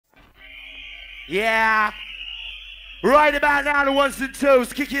Yeah. Right about now, the ones and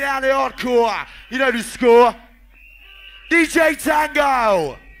twos, kicking out the hardcore. You know the score. DJ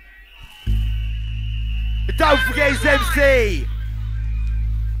Tango. And don't forget his MC.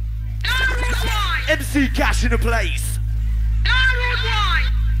 MC Cash in the place.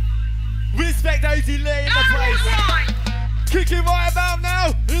 Respect OG Lee in the place. Kicking right about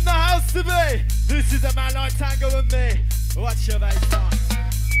now in the house to be. This is a man like Tango and me. Watch your baseline.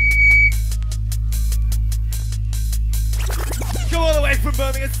 Come all the way from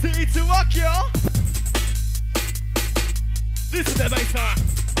Birmingham City to rock, y'all. This is the baseline.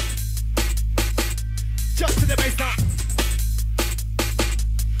 Jump to the baseline.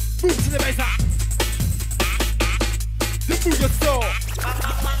 Move to the baseline. Then move your soul.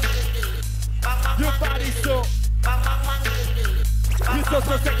 Your body so. You're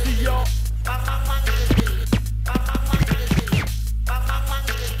so sexy, y'all.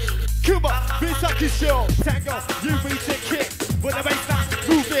 Come on, this like a show. Tango, you reach a kick. With the baseline,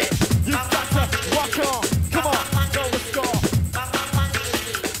 move it. You've got to walk on. Come on, go and score.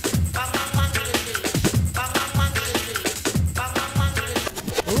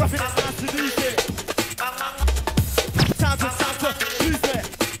 Roughing it down to lose it. Time to lose it.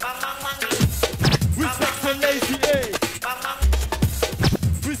 Respect to Lazy A.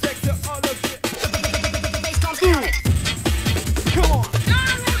 Respect to all of it. Come on.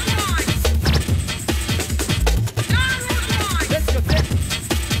 Let's go there.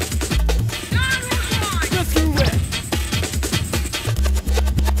 Let's do it.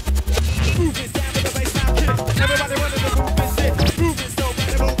 Move it down with the baseline kick. Everybody wanted to move it, sit. Move it so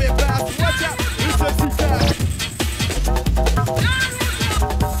better, move it fast. Watch out, it's a two-time.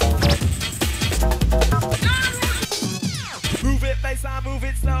 Move it baseline, move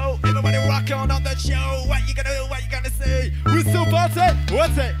it slow. Everybody rock on the show. What you gonna do, what you gonna say? We still party,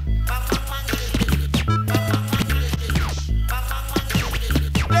 what's it?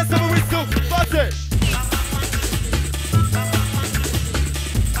 Let's have a whistle, party.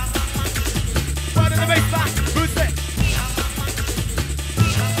 Right in the baseline, who's it?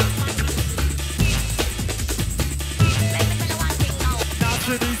 Nice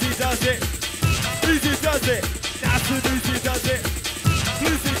and easy does it. Easy does it. Nice and easy does it.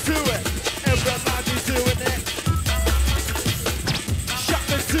 Easy to it. Everybody doing it. Shut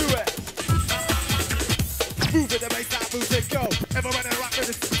me to it. Move it the baseline, move it, go. Everybody rock with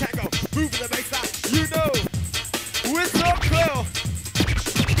the tango. Move it the baseline, you know. We're so cool.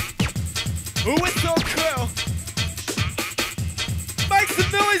 We're so cool. Make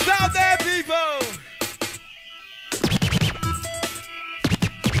some noise out there, people.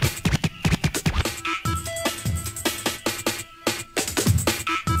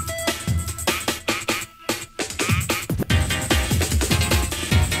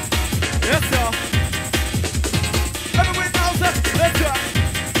 Yes, sir. Everyone knows it. Let's go.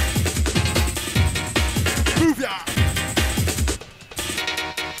 Move ya.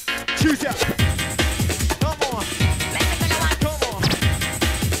 Choose ya. Come on. Come on.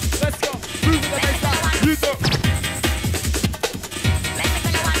 Let's go. Move it the baseline. You know.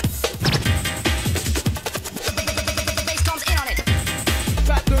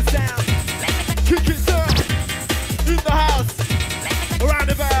 Back those down. Kick it down. In the house. Around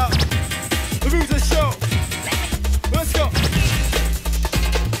about. The moves are show. Let's go.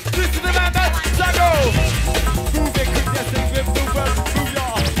 This is the man that's Tango. Move it quick, yes, and grip, move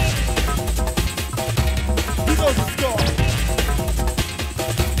y'all. You know the score.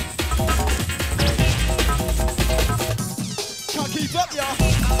 Can't keep up, y'all.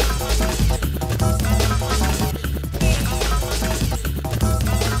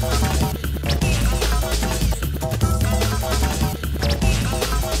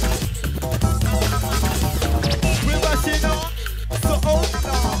 We're rushing on, so old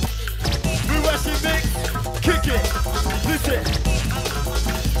now. We're rushing mix, kick it, listen.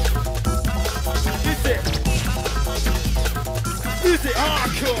 Listen. Listen,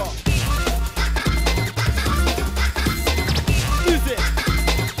 hardcore. Listen.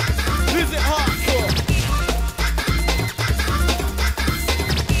 Listen, hardcore.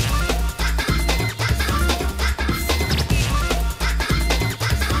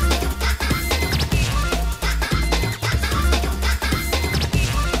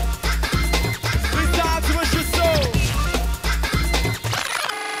 It's time to rush your soul.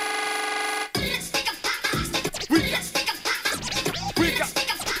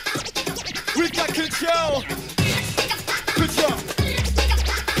 We got control. Control.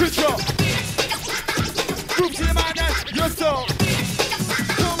 Control. Move to the mind and your soul.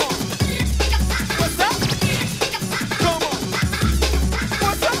 Come on. What's up? Come on.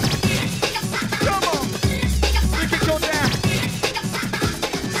 What's up?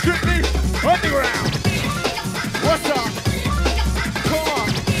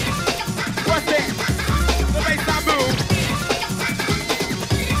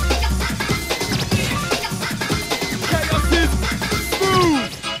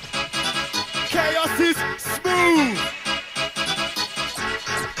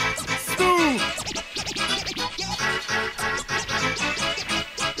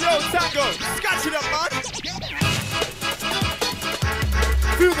 Tango, scratch it up, man.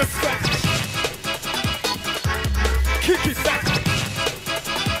 Feel the scratch. Kick it back.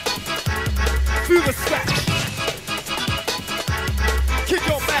 Feel the scratch. Kick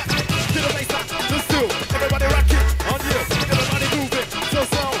on back. To the baseline. Let's do. Everybody rock it on you. Everybody move it. So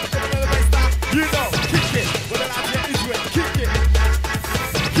slow. Everybody baseline. You know. Kick it. When the lights get into it. Kick it.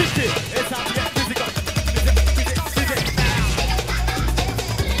 Kick it. It's time to get physical.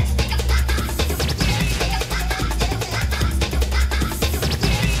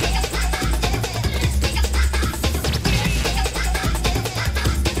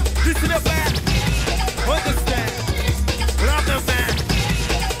 Listen up, man. Understand. But I'm the man.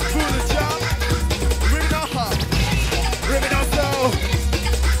 For the job. Bring it on hard. Bring it on slow.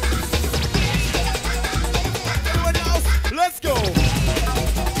 Everyone else, let's go.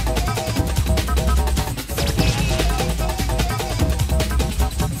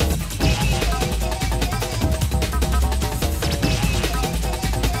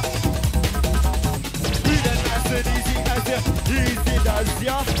 Breathe as nice and easy as easy does,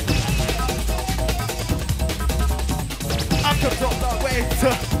 yeah. I come up that way to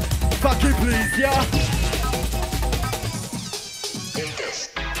fucking please, yeah.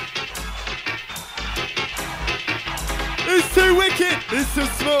 It's too wicked, it's too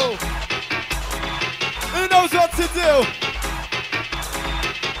smooth. Who knows what to do?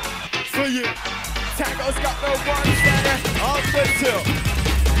 For you, Tango's got no one standing on the two.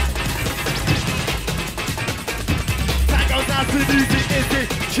 Tango's nice and easy, is it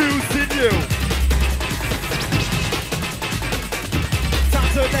choosing you?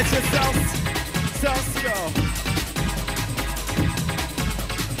 So let yourself go.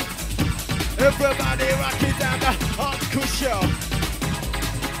 Everybody rocking down the hardcore show.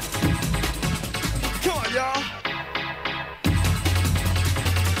 Come on, y'all.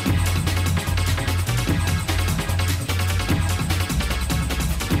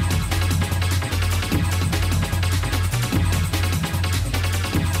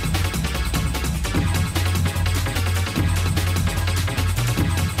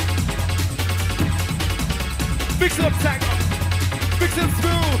 Mix it up, Tango. Mix it up,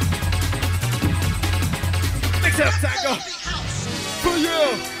 smooth. Mix it up, Tango. For you.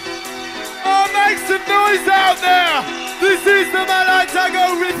 Oh, make some noise out there. This is the man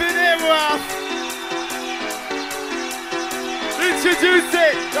Tango ripping it off. Introduce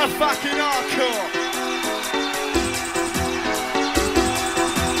it, the fucking hardcore.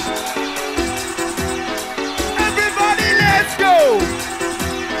 Everybody, let's go.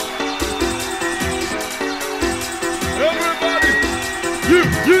 Everybody,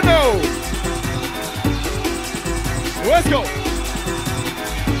 you know. Let's go.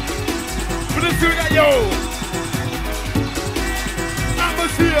 But let's do that, yo.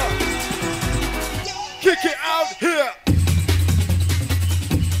 Atmosphere. Kick it out here.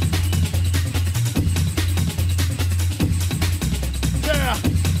 There.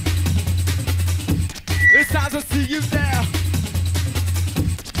 It's time to see you there.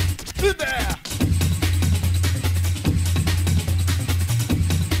 In there.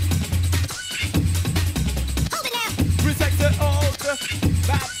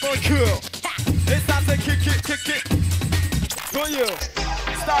 Bad for cool. It's time to kick it for you.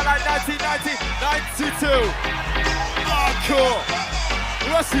 Start like 1992. Hardcore.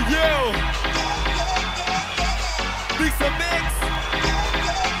 What's you? Mix a mix.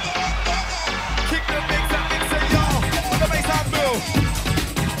 Kick the mix and mix it, y'all. With the bass and move.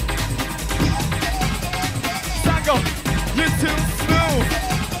 Tango, you're too smooth.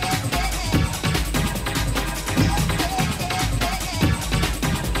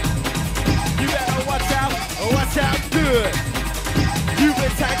 Watch out good. You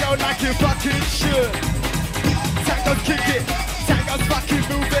been Tango like you fucking should. Tango kick it. Tango's fucking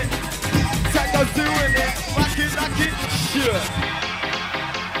move it. Tango's doing it. Rock it like it should.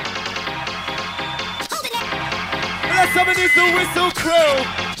 Let's summon this the whistle crew.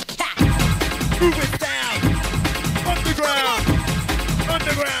 Move it down. Underground.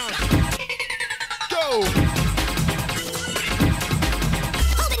 Underground. Go.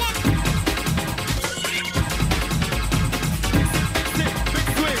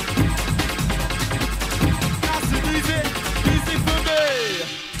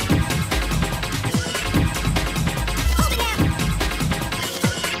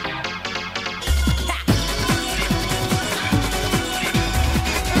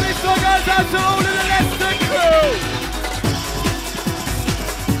 Out to all of the Leicester crew!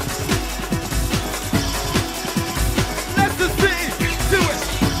 Leicester City, do it!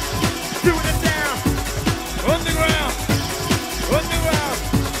 Doing it down! Underground! Underground!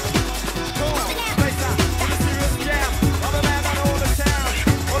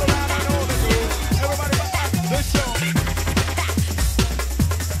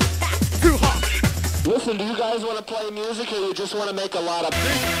 Listen, do you guys want to play music or you just want to make a lot of...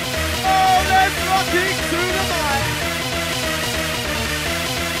 Oh, let's rocking to the mic.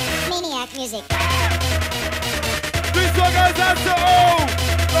 Maniac music. This one goes out to all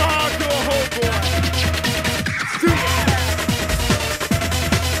the hardcore homeboy.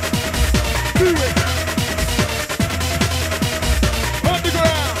 Do it.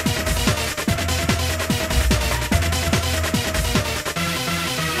 Underground.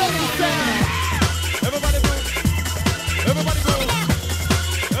 Everybody move. Everybody move.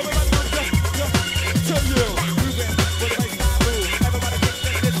 Everybody move. To you. Move it. With the baseline move. Everybody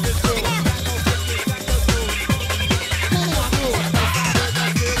get this move.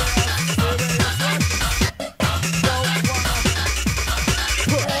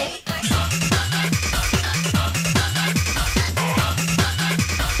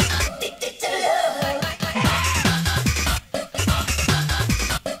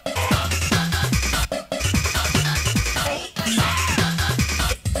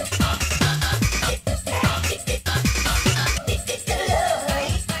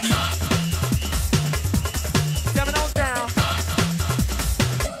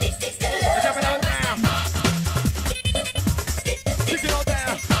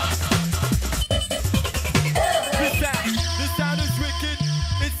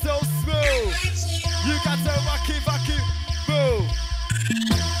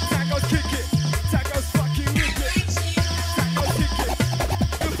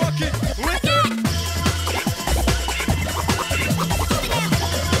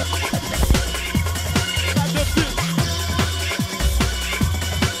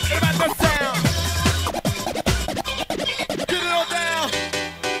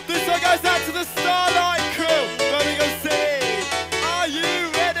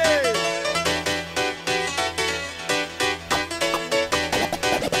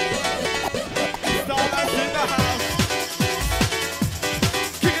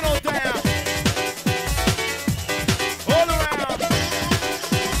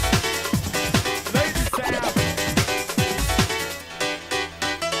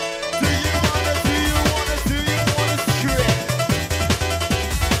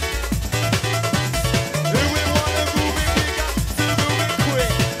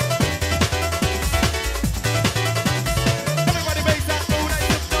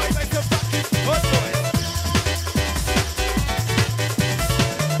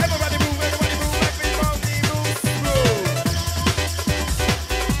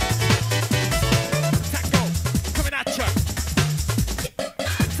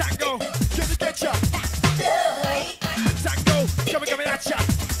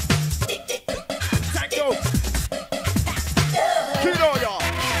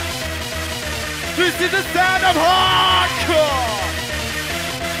 This is the sound of hardcore!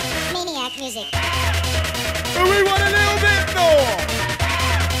 Maniac music. And we want a little bit more!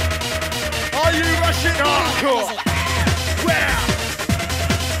 Are you Russian hardcore? Where?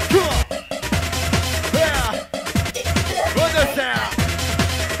 Come on! Where? What's the sound?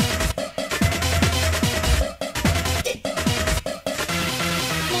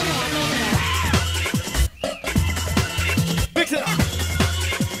 Mix it up!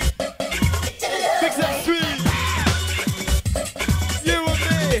 Mix it up sweet! You and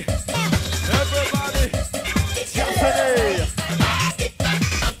me! Everybody! Japanese!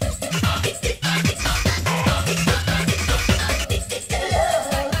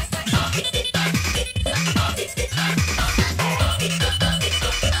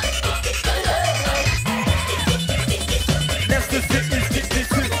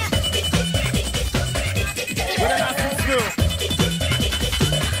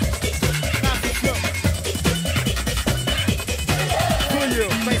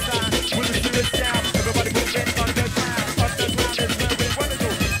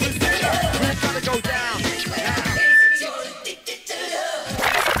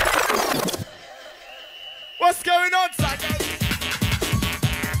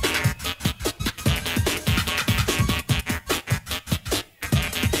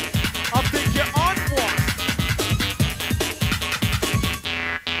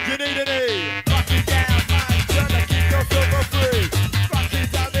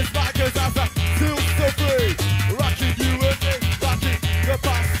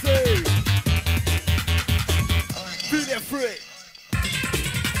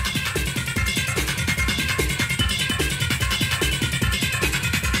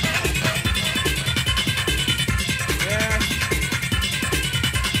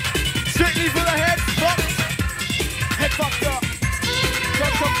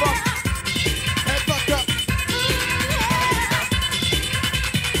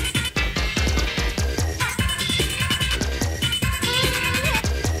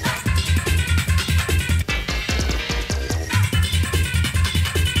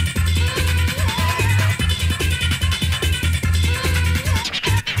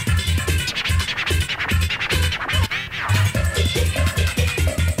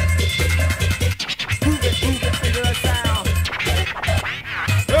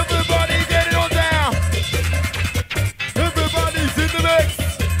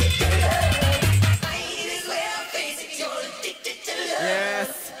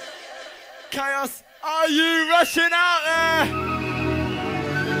 Kaos, are you rushing out there?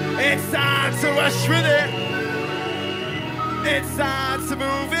 It's time to rush with it. It's time to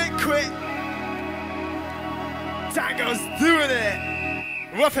move it quick. Tango's doing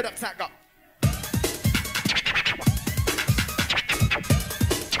it. Rough it up, Tango.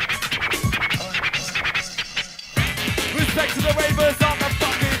 Respect to the ravers on the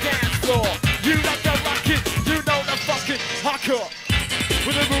fucking dance floor. You like the rockin', you know the fucking hardcore.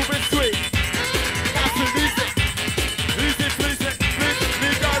 With a moving sweet. That's the music. Music, music, music,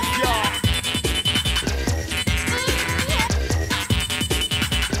 music, y'all.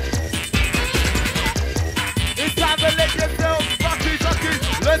 It's time to let yourself fucking.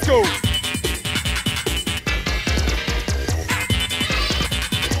 Let's go.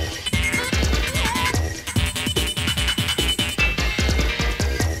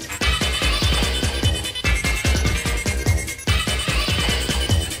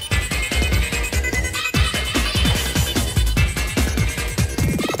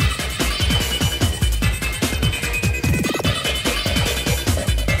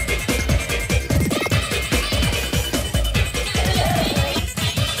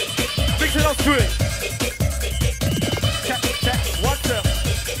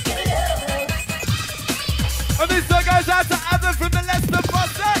 And this song goes out to Adam from the Leicester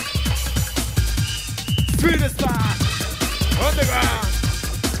Posse. Sweetest bar, underground.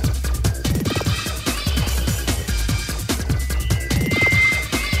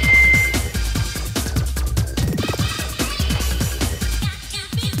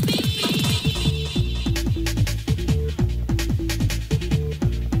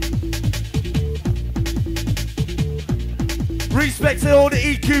 Respect to all the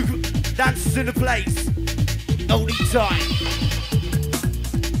EQ dancers in the place. Only time.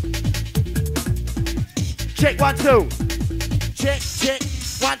 Check 1 2. Check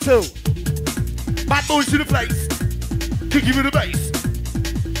 1 2. Bad boys in the place. Kick you with the bass.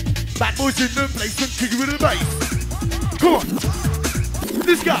 Bad boys in the place and kick you with the bass. Come on.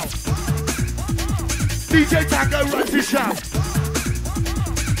 Let's go. DJ Tango runs the show.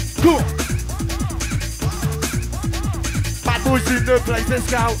 Come on. Bad boys in the place, let's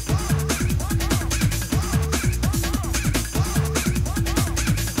go.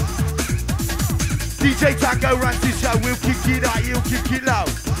 DJ Tango runs this show, we'll kick it high, he'll kick it low.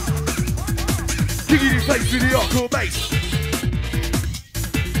 Kick it in face with the hardcore bass.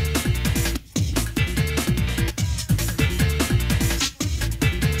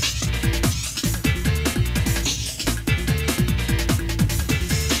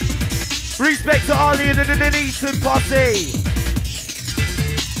 Respect to Arlie and the Eastern Posse.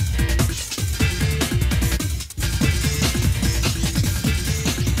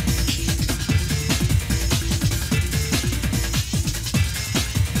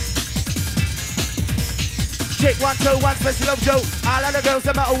 Check 1 2 1 special love Joe. All of the girls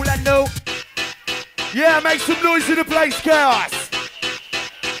I'm all I know. Yeah, make some noise in the place, Kaos.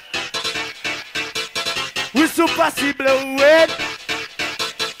 Whistle fussy blowing.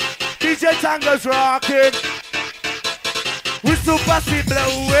 DJ Tango's rocking. Whistle fussy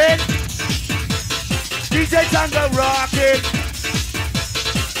blowing. DJ Tango rocking.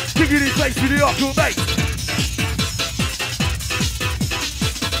 Kicking his face with the hardcore bass.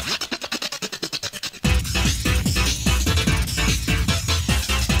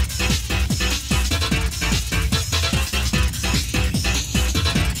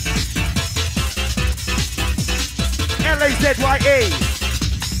 L-A-Z-Y-E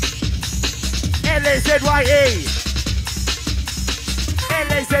L-A-Z-Y-E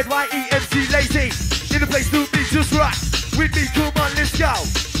L-A-Z-Y-E MC Lazy in the place to be just right. With me, come on, let's go.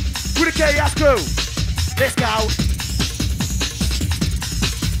 With the Chaos crew, let's go.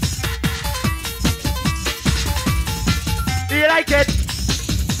 Do you like it?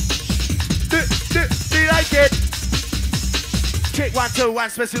 Do you like it? Check 1 2 1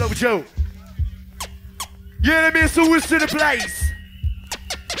 special over Joe. Yeah, let me some whistle in the place.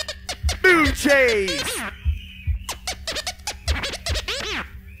 Boom cheese.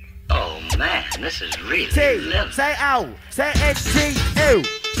 Oh man, this is really lit. Say ow, say N-T-O.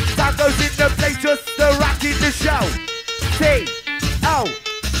 Tango's in the place just to rock in the show. T-O-N-G-O.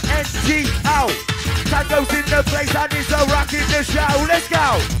 Tango's in the place and it's a rock in the show. Let's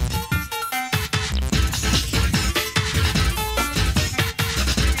go.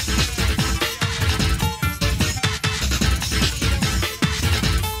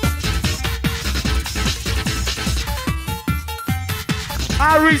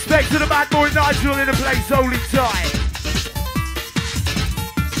 I respect to the bad boy Nigel in the place, only time.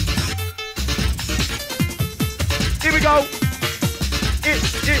 Here we go.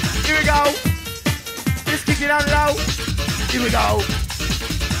 Here we we go. Just kick it on low. Here we go.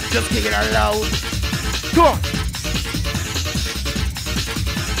 Just kick it on low. Come on.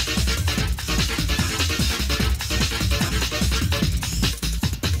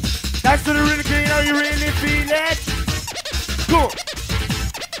 That's to the rhythm, you know you really feel it. Go.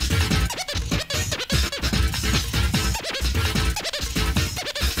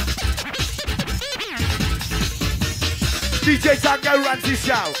 DJ Tango runs the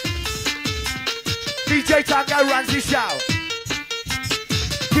show. DJ Tango runs the show.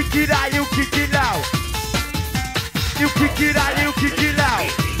 Kick it out, you kick it loud. You kick it out, you kick it loud.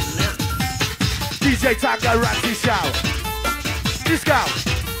 DJ Tango runs the show. Let's go.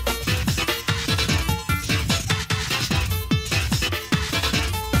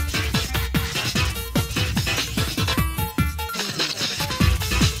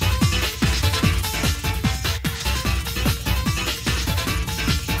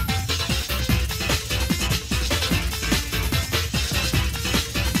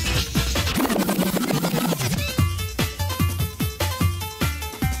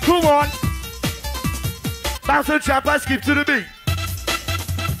 Come on. Bounce and chop and skip to the beat.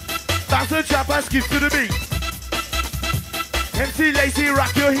 Bounce and chop and skip to the beat. MC Lazy,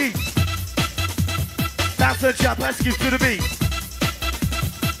 rock your heat. Bounce and chop and skip to the beat.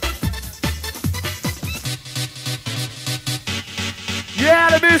 Yeah,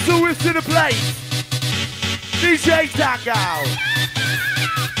 the missile is to the place. DJ Tango.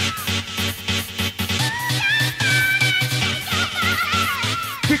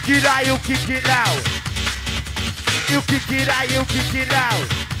 Kick it out, you kick it loud. You kick it out, you kick it loud.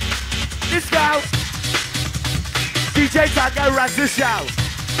 Let's go. DJ Tango runs the show.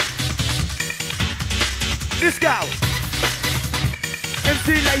 Let's go.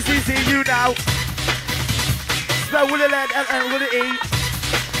 MC Lazy, see you now. Spell with an N and with an E.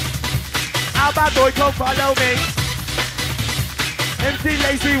 How bad boy, come follow me. MC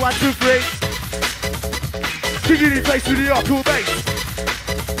Lazy, 1, 2, 3. Kick it in face with the hardcore bass.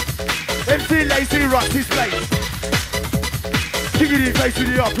 MC Lazy rocks his place. Kick it in face with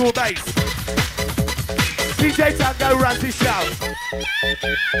the hardcore bass. DJ Tango runs his show.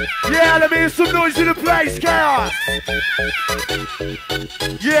 Yeah, let me hear some noise in the place, Kaos.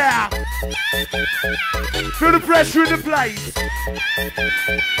 Yeah. Feel the pressure in the place.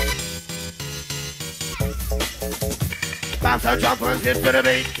 Bounce and jump and skip to the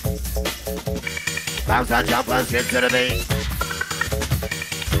beat. Bounce and jump and skip to the beat.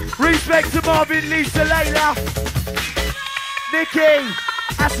 Respect to Marvin, Lisa, Layla, Nikki,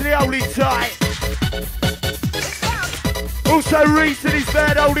 Ashley, holding tight. Also Reese and his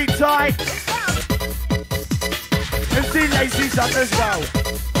bird holding tight. MC Lazy's up as well.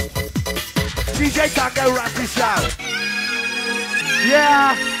 DJ Tango runs the show.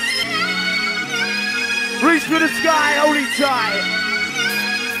 Yeah. Reach for the sky, holding tight.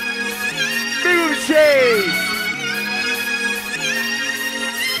 Big with cheese.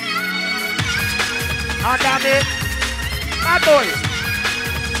 And damn it, my boy.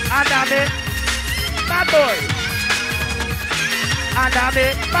 And damn it, my boy. And damn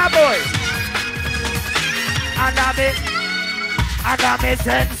it, my boy. And damn it,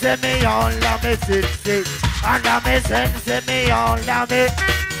 sense me on, love me sexy. And damn it, sense me on, love me.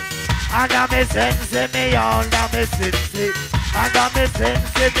 And damn it, sense me on, love me sexy. And damn it,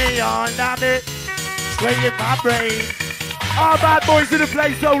 sense me on, love me. Play in my brain. All bad boys in the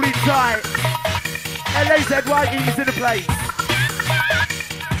place, holding tight. And they said, right, he's in the place.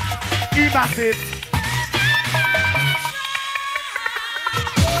 E massive.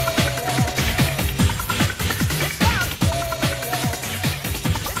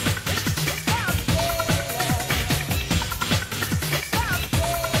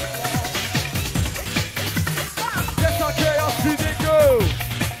 Yes, I Kaos, see they go.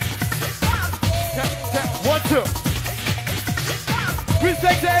 1, 2.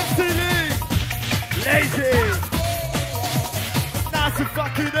 Respect to MC Lee. Lazy. Nice and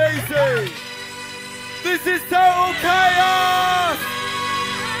fucking easy. This is total chaos.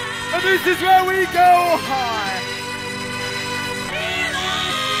 And this is where we go high.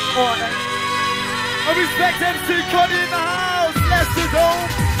 Alright. I respect MC Connie in the house. Leicester's own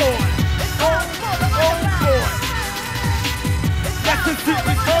boy. Own boy. Leicester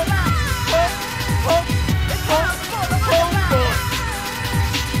City's home boy.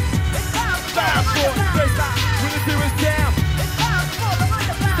 Bad boy, face back, when the feeling's down.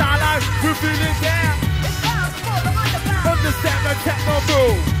 Style out, we're feeling down. Understand the techno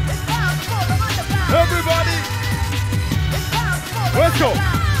move. Everybody, let's go.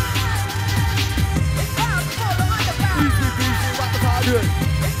 Easy peasy, what the party?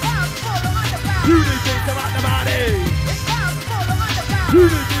 Who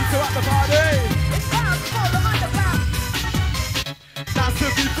needs me to at the party? That's to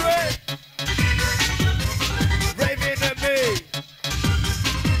be free. Raving at me.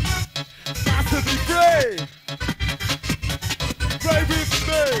 That's to be free. Raving at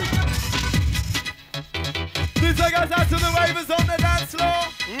me. This one goes out to the ravers on the dance floor.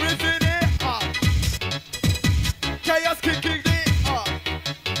 Ripping it up. Chaos kicking it up.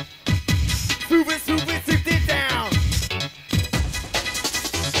 Move it, sit it down.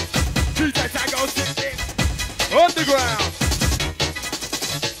 DJ Tango, sit it on the ground.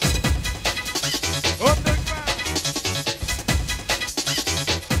 On the ground.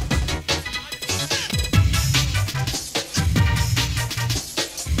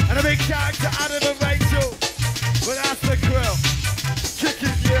 And a big shout to Adam and Rachel. But that's the crew. Kick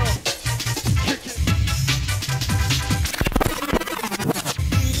it, yo. Kick it.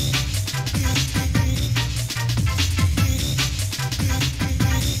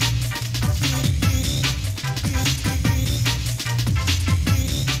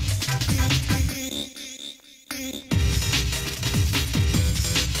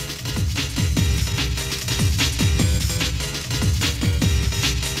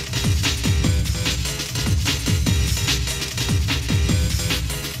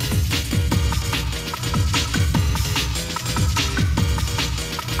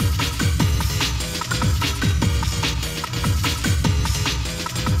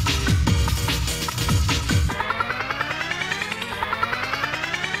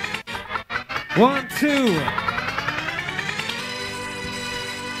 One, two.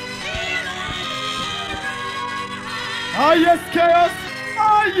 Oh yes, Chaos!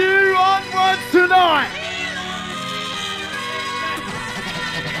 Are you on one tonight?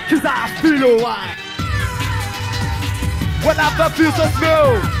 Cause I feel alright. When I feel so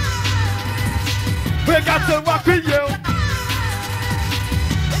smooth, we got to rock with you.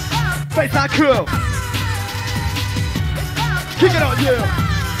 Baseline crew, kick it on you.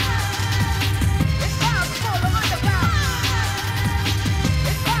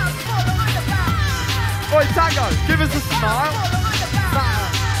 Oi, Tango, give us a smile. Smile.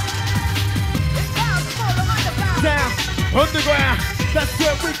 Down, underground, that's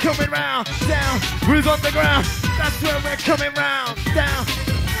where we're coming round. Down, we're on the ground, that's where we're coming round. Down.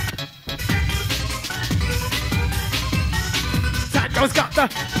 Tango's got the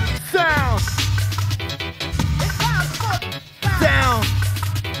sound. Down.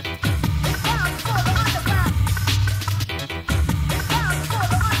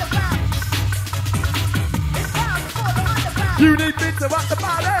 You need me to rock the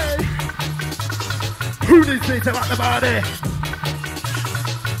body. Who needs me to rock the body?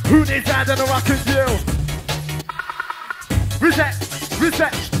 Who needs hand on the rock and you? Reset,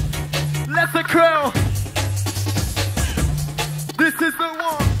 reset. Let's the crew. This is the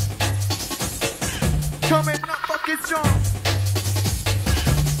one. Coming up fucking strong.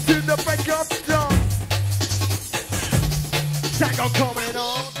 To the break of dawn. Tango coming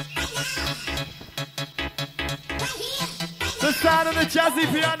on. The sound of the jazzy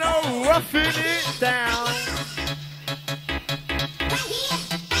piano roughing it down.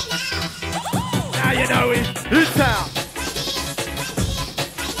 Now you know it's town.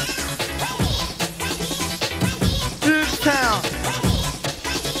 It's town.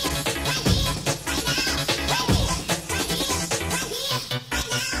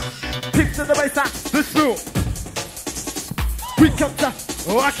 Kicks to the baseline, the spoon. We come to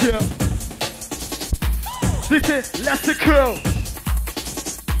rock you. This is Leicester crew.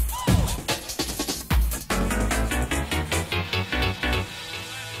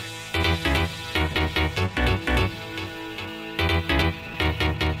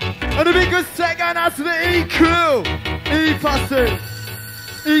 And a big good second out to the E crew. E posse.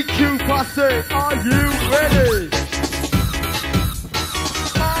 EQ posse. Are you ready?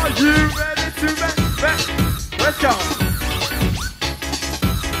 Are you ready to bet? Let's go.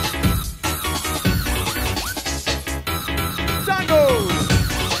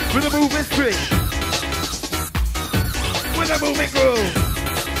 With a moving spring, with a moving groove.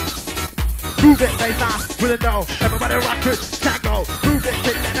 Move it, baseline, with a no. Everybody rock with Tango. Move it,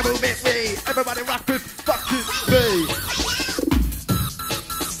 kick and move it, me. Everybody rock with fucking me.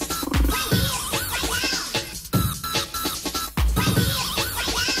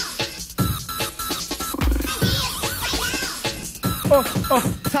 Oh,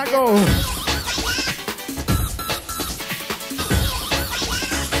 Tango.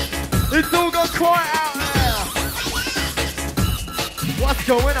 It's all gone quiet out there. What's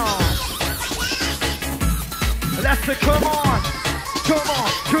going on? Leicester, come on. Come on,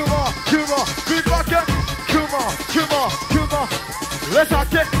 come on, come on. Big bucket. Come on, come on, come on. Let's go.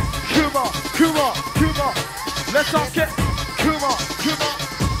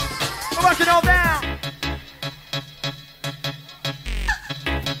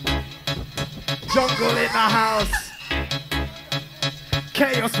 jungle in the house.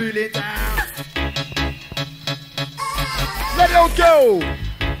 Chaos feeling down. Let it all go.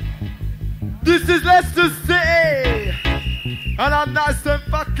 This is Leicester City, and I'm nice and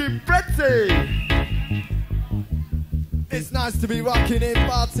fucking pretty. It's nice to be rocking in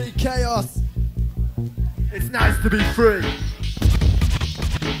party chaos. It's nice to be free.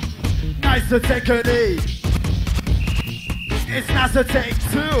 Nice to take a knee. It's nice to take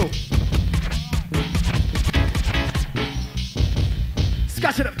two.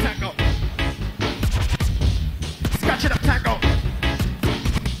 Scratch it up, Tango. Scratch it up, Tango.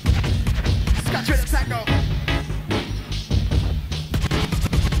 Scratch it up, Tango.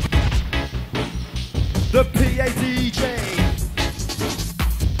 The PA DJ.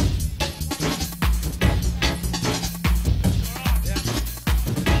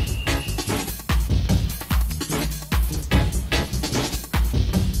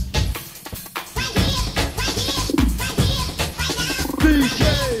 DJ.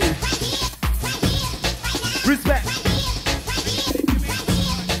 Respect.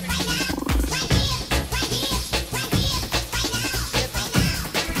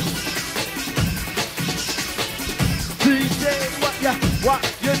 DJ, what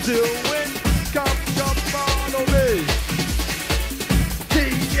you doing? Come follow me.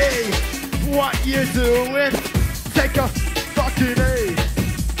 DJ, what you doing? Take a fucking A.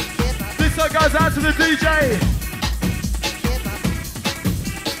 This one goes out to the DJ.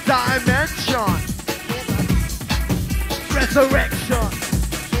 Dimension. Resurrection.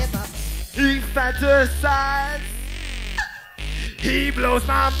 He fantasizes. He blows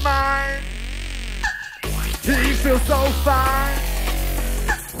my mind. He feels so fine.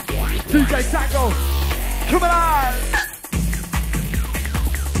 DJ Tango, come alive.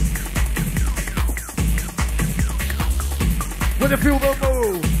 When you feel the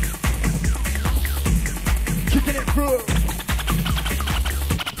move, kicking it through.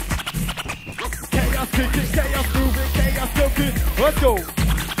 Chaos kicking, chaos moving, chaos joking. Let's go.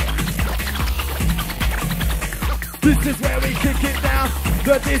 This is where we kick it down,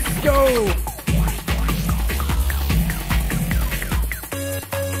 the disco.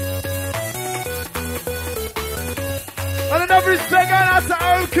 And enough respect going out to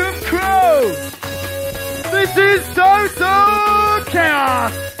Oakham Crew. This is total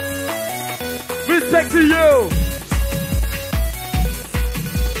chaos. Respect to you.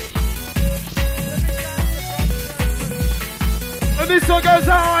 And this one goes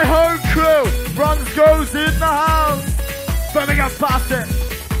out my home crew. Runs goes in the house. Birmingham past it.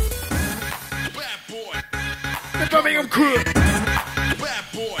 The Birmingham crew.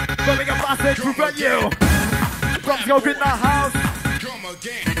 Birmingham past it, group at you. Drums go in the house. Come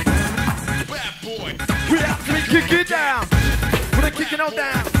again. Bad boy. We have to kick it down. We're kicking it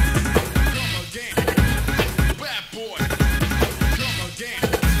down. Come again. Bad boy. Come again.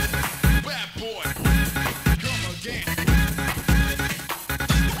 Bad boy. Come again.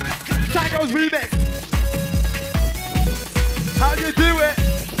 Tango's remix. How you do it?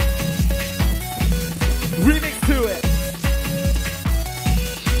 Remix to it.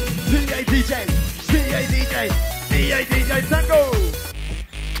 PA DJ. PA DJ. PA DJ Tango.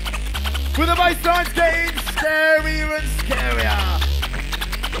 With the bass lines getting scarier and scarier.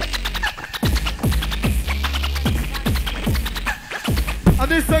 And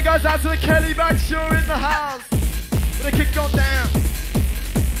this one goes out to the Kelly Backshaw in the house. With a kick on down.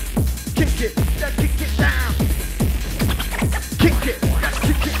 Kick it, yeah, kick it down. Kick it, yeah,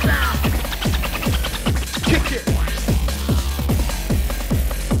 kick it down. Kick it.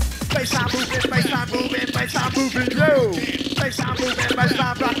 Bassline moving, bassline moving, yo. Bassline moving,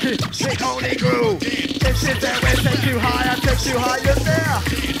 bassline rocking, it only grew. This is there, we take you higher there.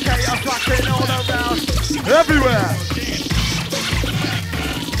 Chaos rocking all around, everywhere.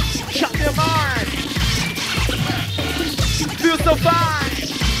 Shut your mind. Feel so fine.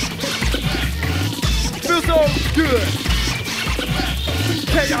 Feel so good.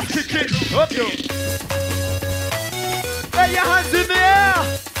 Chaos kicking up you. Lay your hands in the air.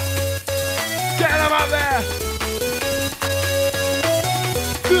 Get them up there.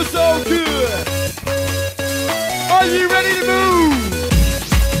 Feel so good. Are you ready to move?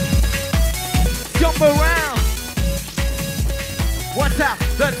 Jump around. What's up?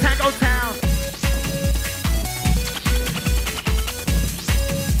 The Tango Town.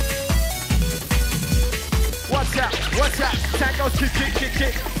 What's up? What's up? Tango's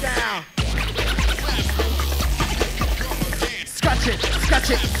kick down.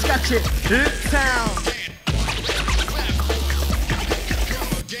 Scratch it, in town.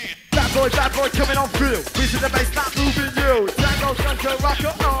 Bad boy coming on through. This is the bass not moving you. Tango's going to rock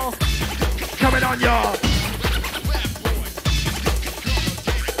it on. coming on ya.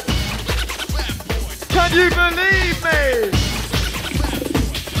 Can you believe me?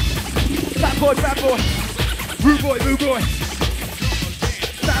 Bad boy, bad boy. Rude boy, rude boy.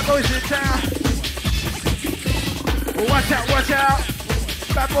 Bad boys in town. Watch out, watch out.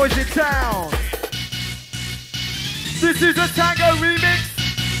 Bad boys in town. This is a Tango remix.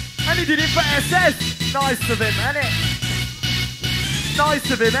 And he did it for SS. Nice of him, innit?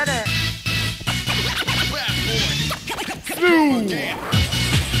 Nice of him, innit? Smooth.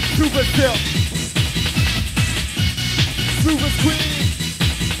 Super silk. Super queen.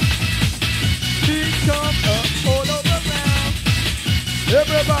 Become up all over round.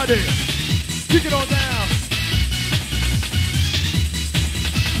 Everybody, kick it on down.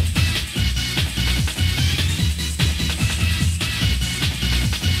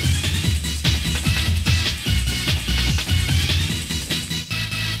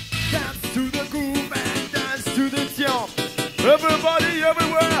 Dance to the groove and dance to the jump. Everybody,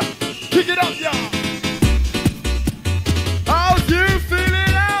 everywhere, kick it up, y'all. How's you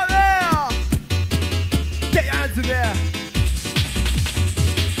feeling out there? Get your hands in there.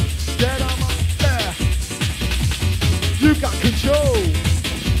 Get them up there. You got control.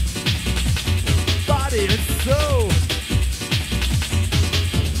 Body and soul.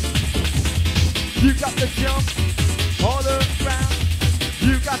 You got the jump all around.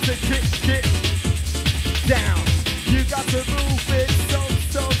 You got to kick it down. You got to move it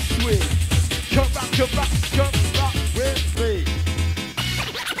so sweet. Come rock with me.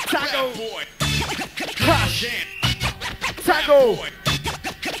 Tango, crash. Tango,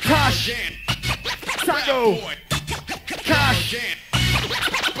 crash. Tango, cash.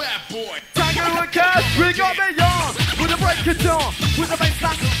 Tango and cash, we got the yarn. With a break it on, with the bass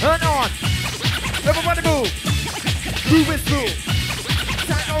back and on. Everybody move, move it through.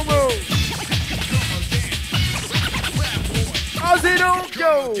 Tango move. How's it all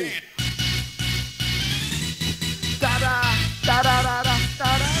go? Da da da da da da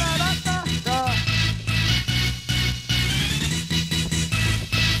da da da da.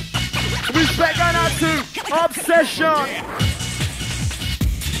 Respect going out to Obsession.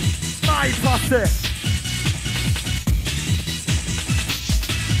 My posse.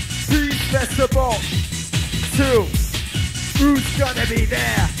 Peace Festival 2. Who's gonna be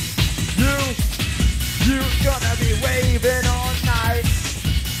there? You gonna be waving all night.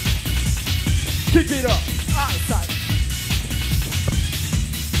 Kick it up, outside.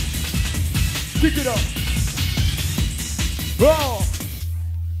 Kick it up. Oh!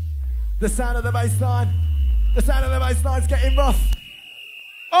 The sound of the bass line. The sound of the bass line's getting rough.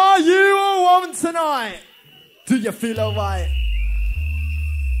 Are you all on tonight? Do you feel alright?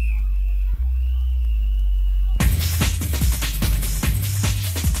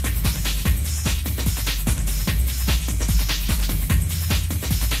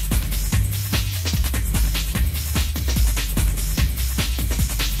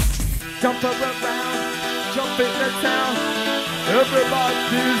 Jump around, jump in the town.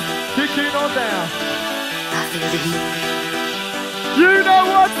 Everybody's kicking on down. I feel the heat. You know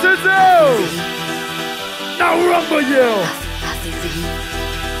what to do. Now rumble you. I feel the heat.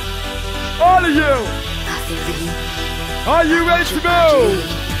 All of you. I feel the heat. Are you ready to move?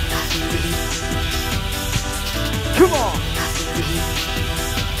 I feel the heat. Come on. I feel the heat.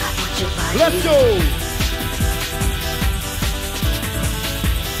 I want your body. Let's go.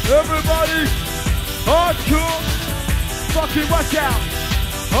 Everybody, hardcore, fucking watch out,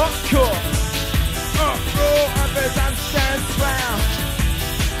 hardcore, uproar, others and stands round,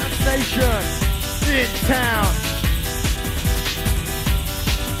 and nation in town,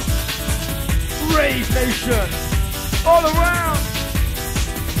 rave nation, all around,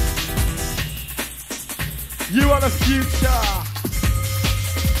 you are the future,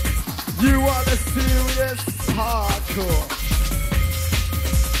 you are the serious hardcore.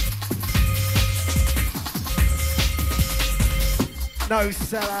 No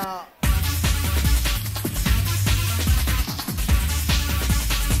sellout.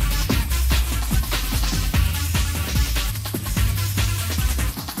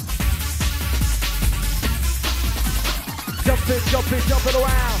 Jumping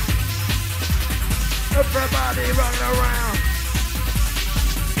around. Everybody running around.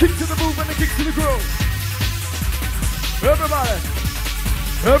 Kick to the movement and kick to the groove. Everybody,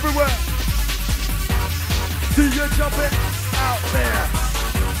 everywhere. See you jumping out there.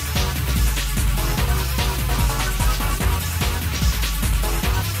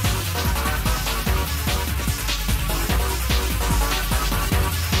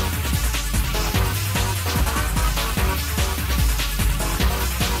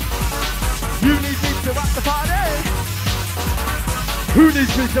 Who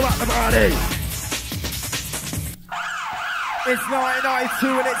needs me to at the party? It's 1992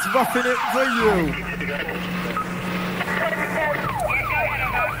 and it's roughing it for you.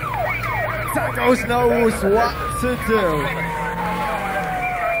 Tango knows what to do.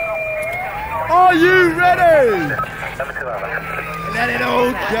 Are you ready? Let it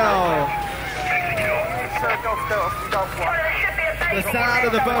all go. The sound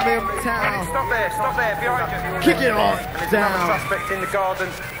of the Birmingham town. Stop there, behind you. Kick it on There's down. another suspect in the garden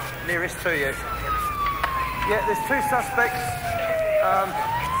nearest to you. Yeah, there's two suspects.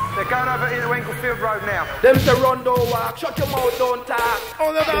 They're going over into Englefield Road now. Them say run, don't walk, shut your mouth, don't talk.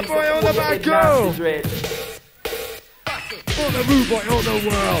 All the bad boy, all the bad girl. All the rude boy, all the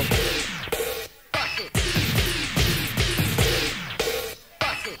world.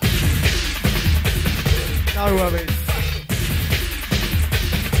 No worries.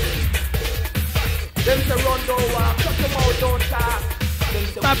 Them say run, don't walk, shut your mouth, don't talk.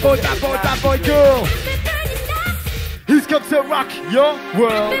 Bad boy, girl. He's come to rock your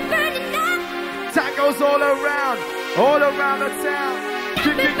world. Tango's all around the town.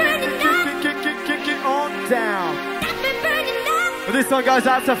 Kick it on down. But this one goes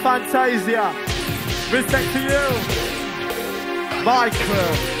out to Fantasia. Respect to you, my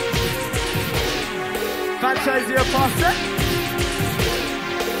crew. Fantasia posse.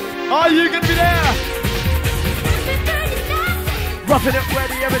 Are you gonna be there? Roughing it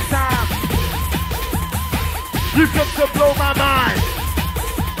ready every time. You've got to blow my mind.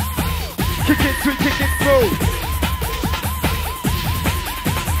 Kick it sweet, kick it through.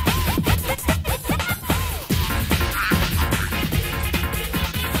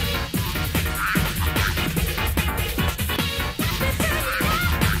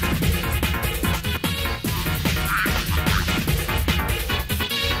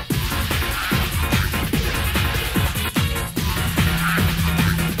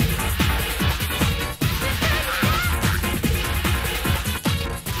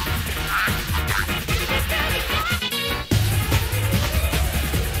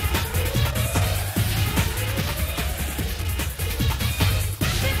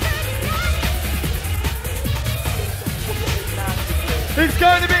 It's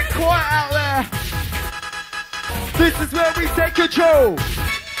going a bit quiet out there. This is where we take control.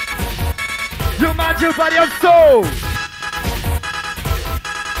 Your mind, your body, and soul.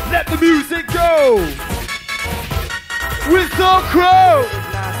 Let the music go. Whistle crow.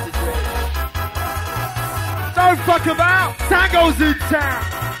 Don't fuck about. Tango's in town.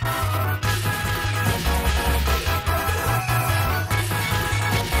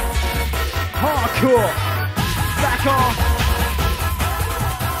 Hardcore. Back on.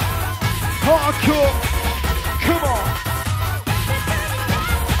 Hardcore, come on.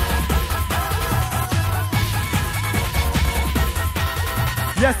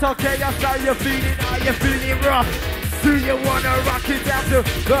 Yes, okay, that's how you're feeling. Are you feeling rough? Do you wanna rock it down to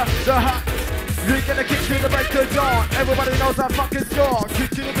the hot? You're gonna kick to the break of dawn. Everybody knows that fucking song. Kick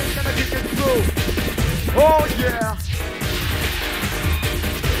to the beat, gonna kick it through. Oh yeah.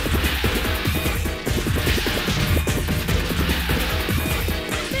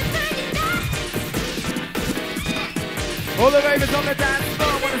 All the ravers on the dance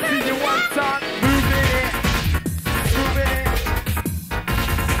floor, wanna see you one time. Moving it, moving it.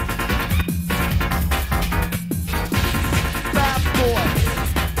 Bad boy.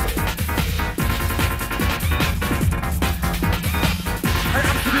 And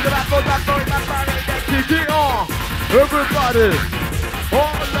I'm to do the bad boy, then kick it on. Everybody,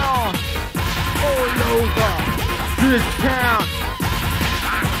 all along, all over this town.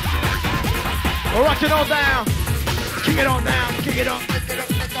 We're rocking all down. Kick it on down, kick it on, kick it up,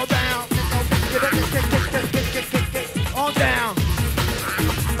 kick it down, kick it on down.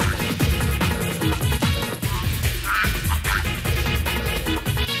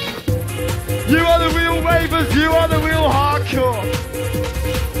 You are the real ravers, you are the real hardcore.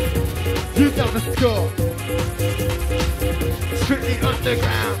 You know the score. Strictly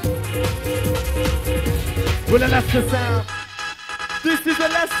underground. With a Leicester sound. This is a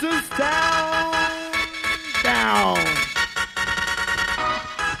Leicester's town. Down.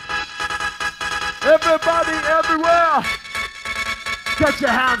 Everybody, everywhere. Get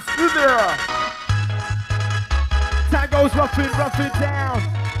your hands in there. Tango's roughing down.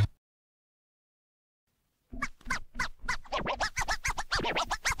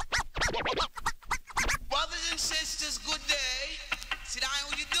 Brothers and sisters, good day. Sit down,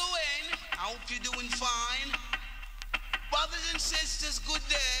 what you doing? I hope you're doing fine. Brothers and sisters, good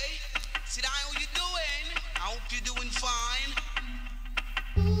day. Sit down, what you doing? I hope you're doing fine.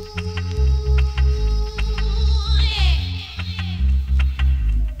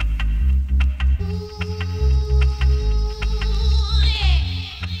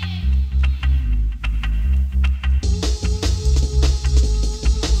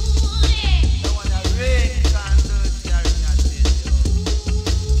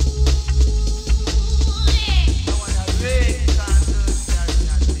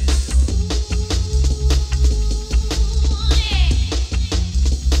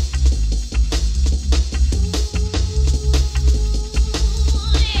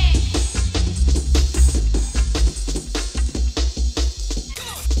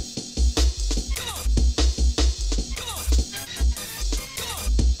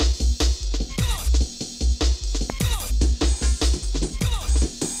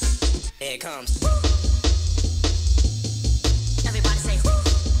 Here it comes. Everybody say woo.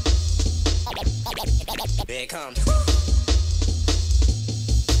 Here it comes.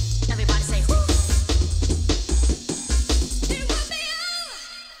 Everybody say woo. It would be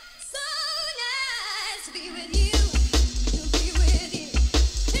so nice to be with you, to be with you.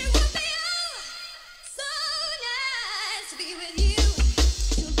 It would be so nice to be with you,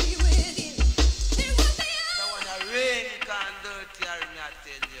 to be with you. It would be the one that rain can't dirty, I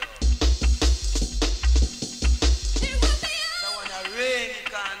tell you. It would be the one that rain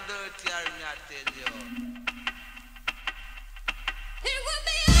can't dirty, I tell you. It would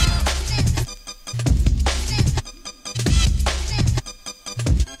be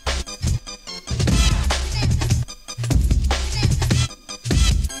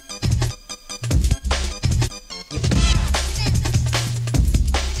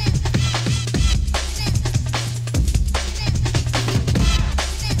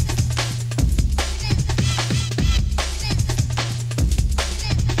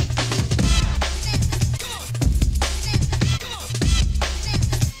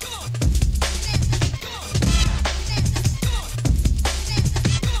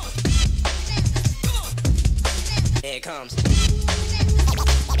Here it comes.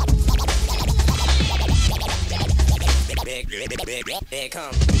 Here it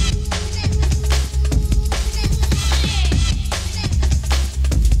comes.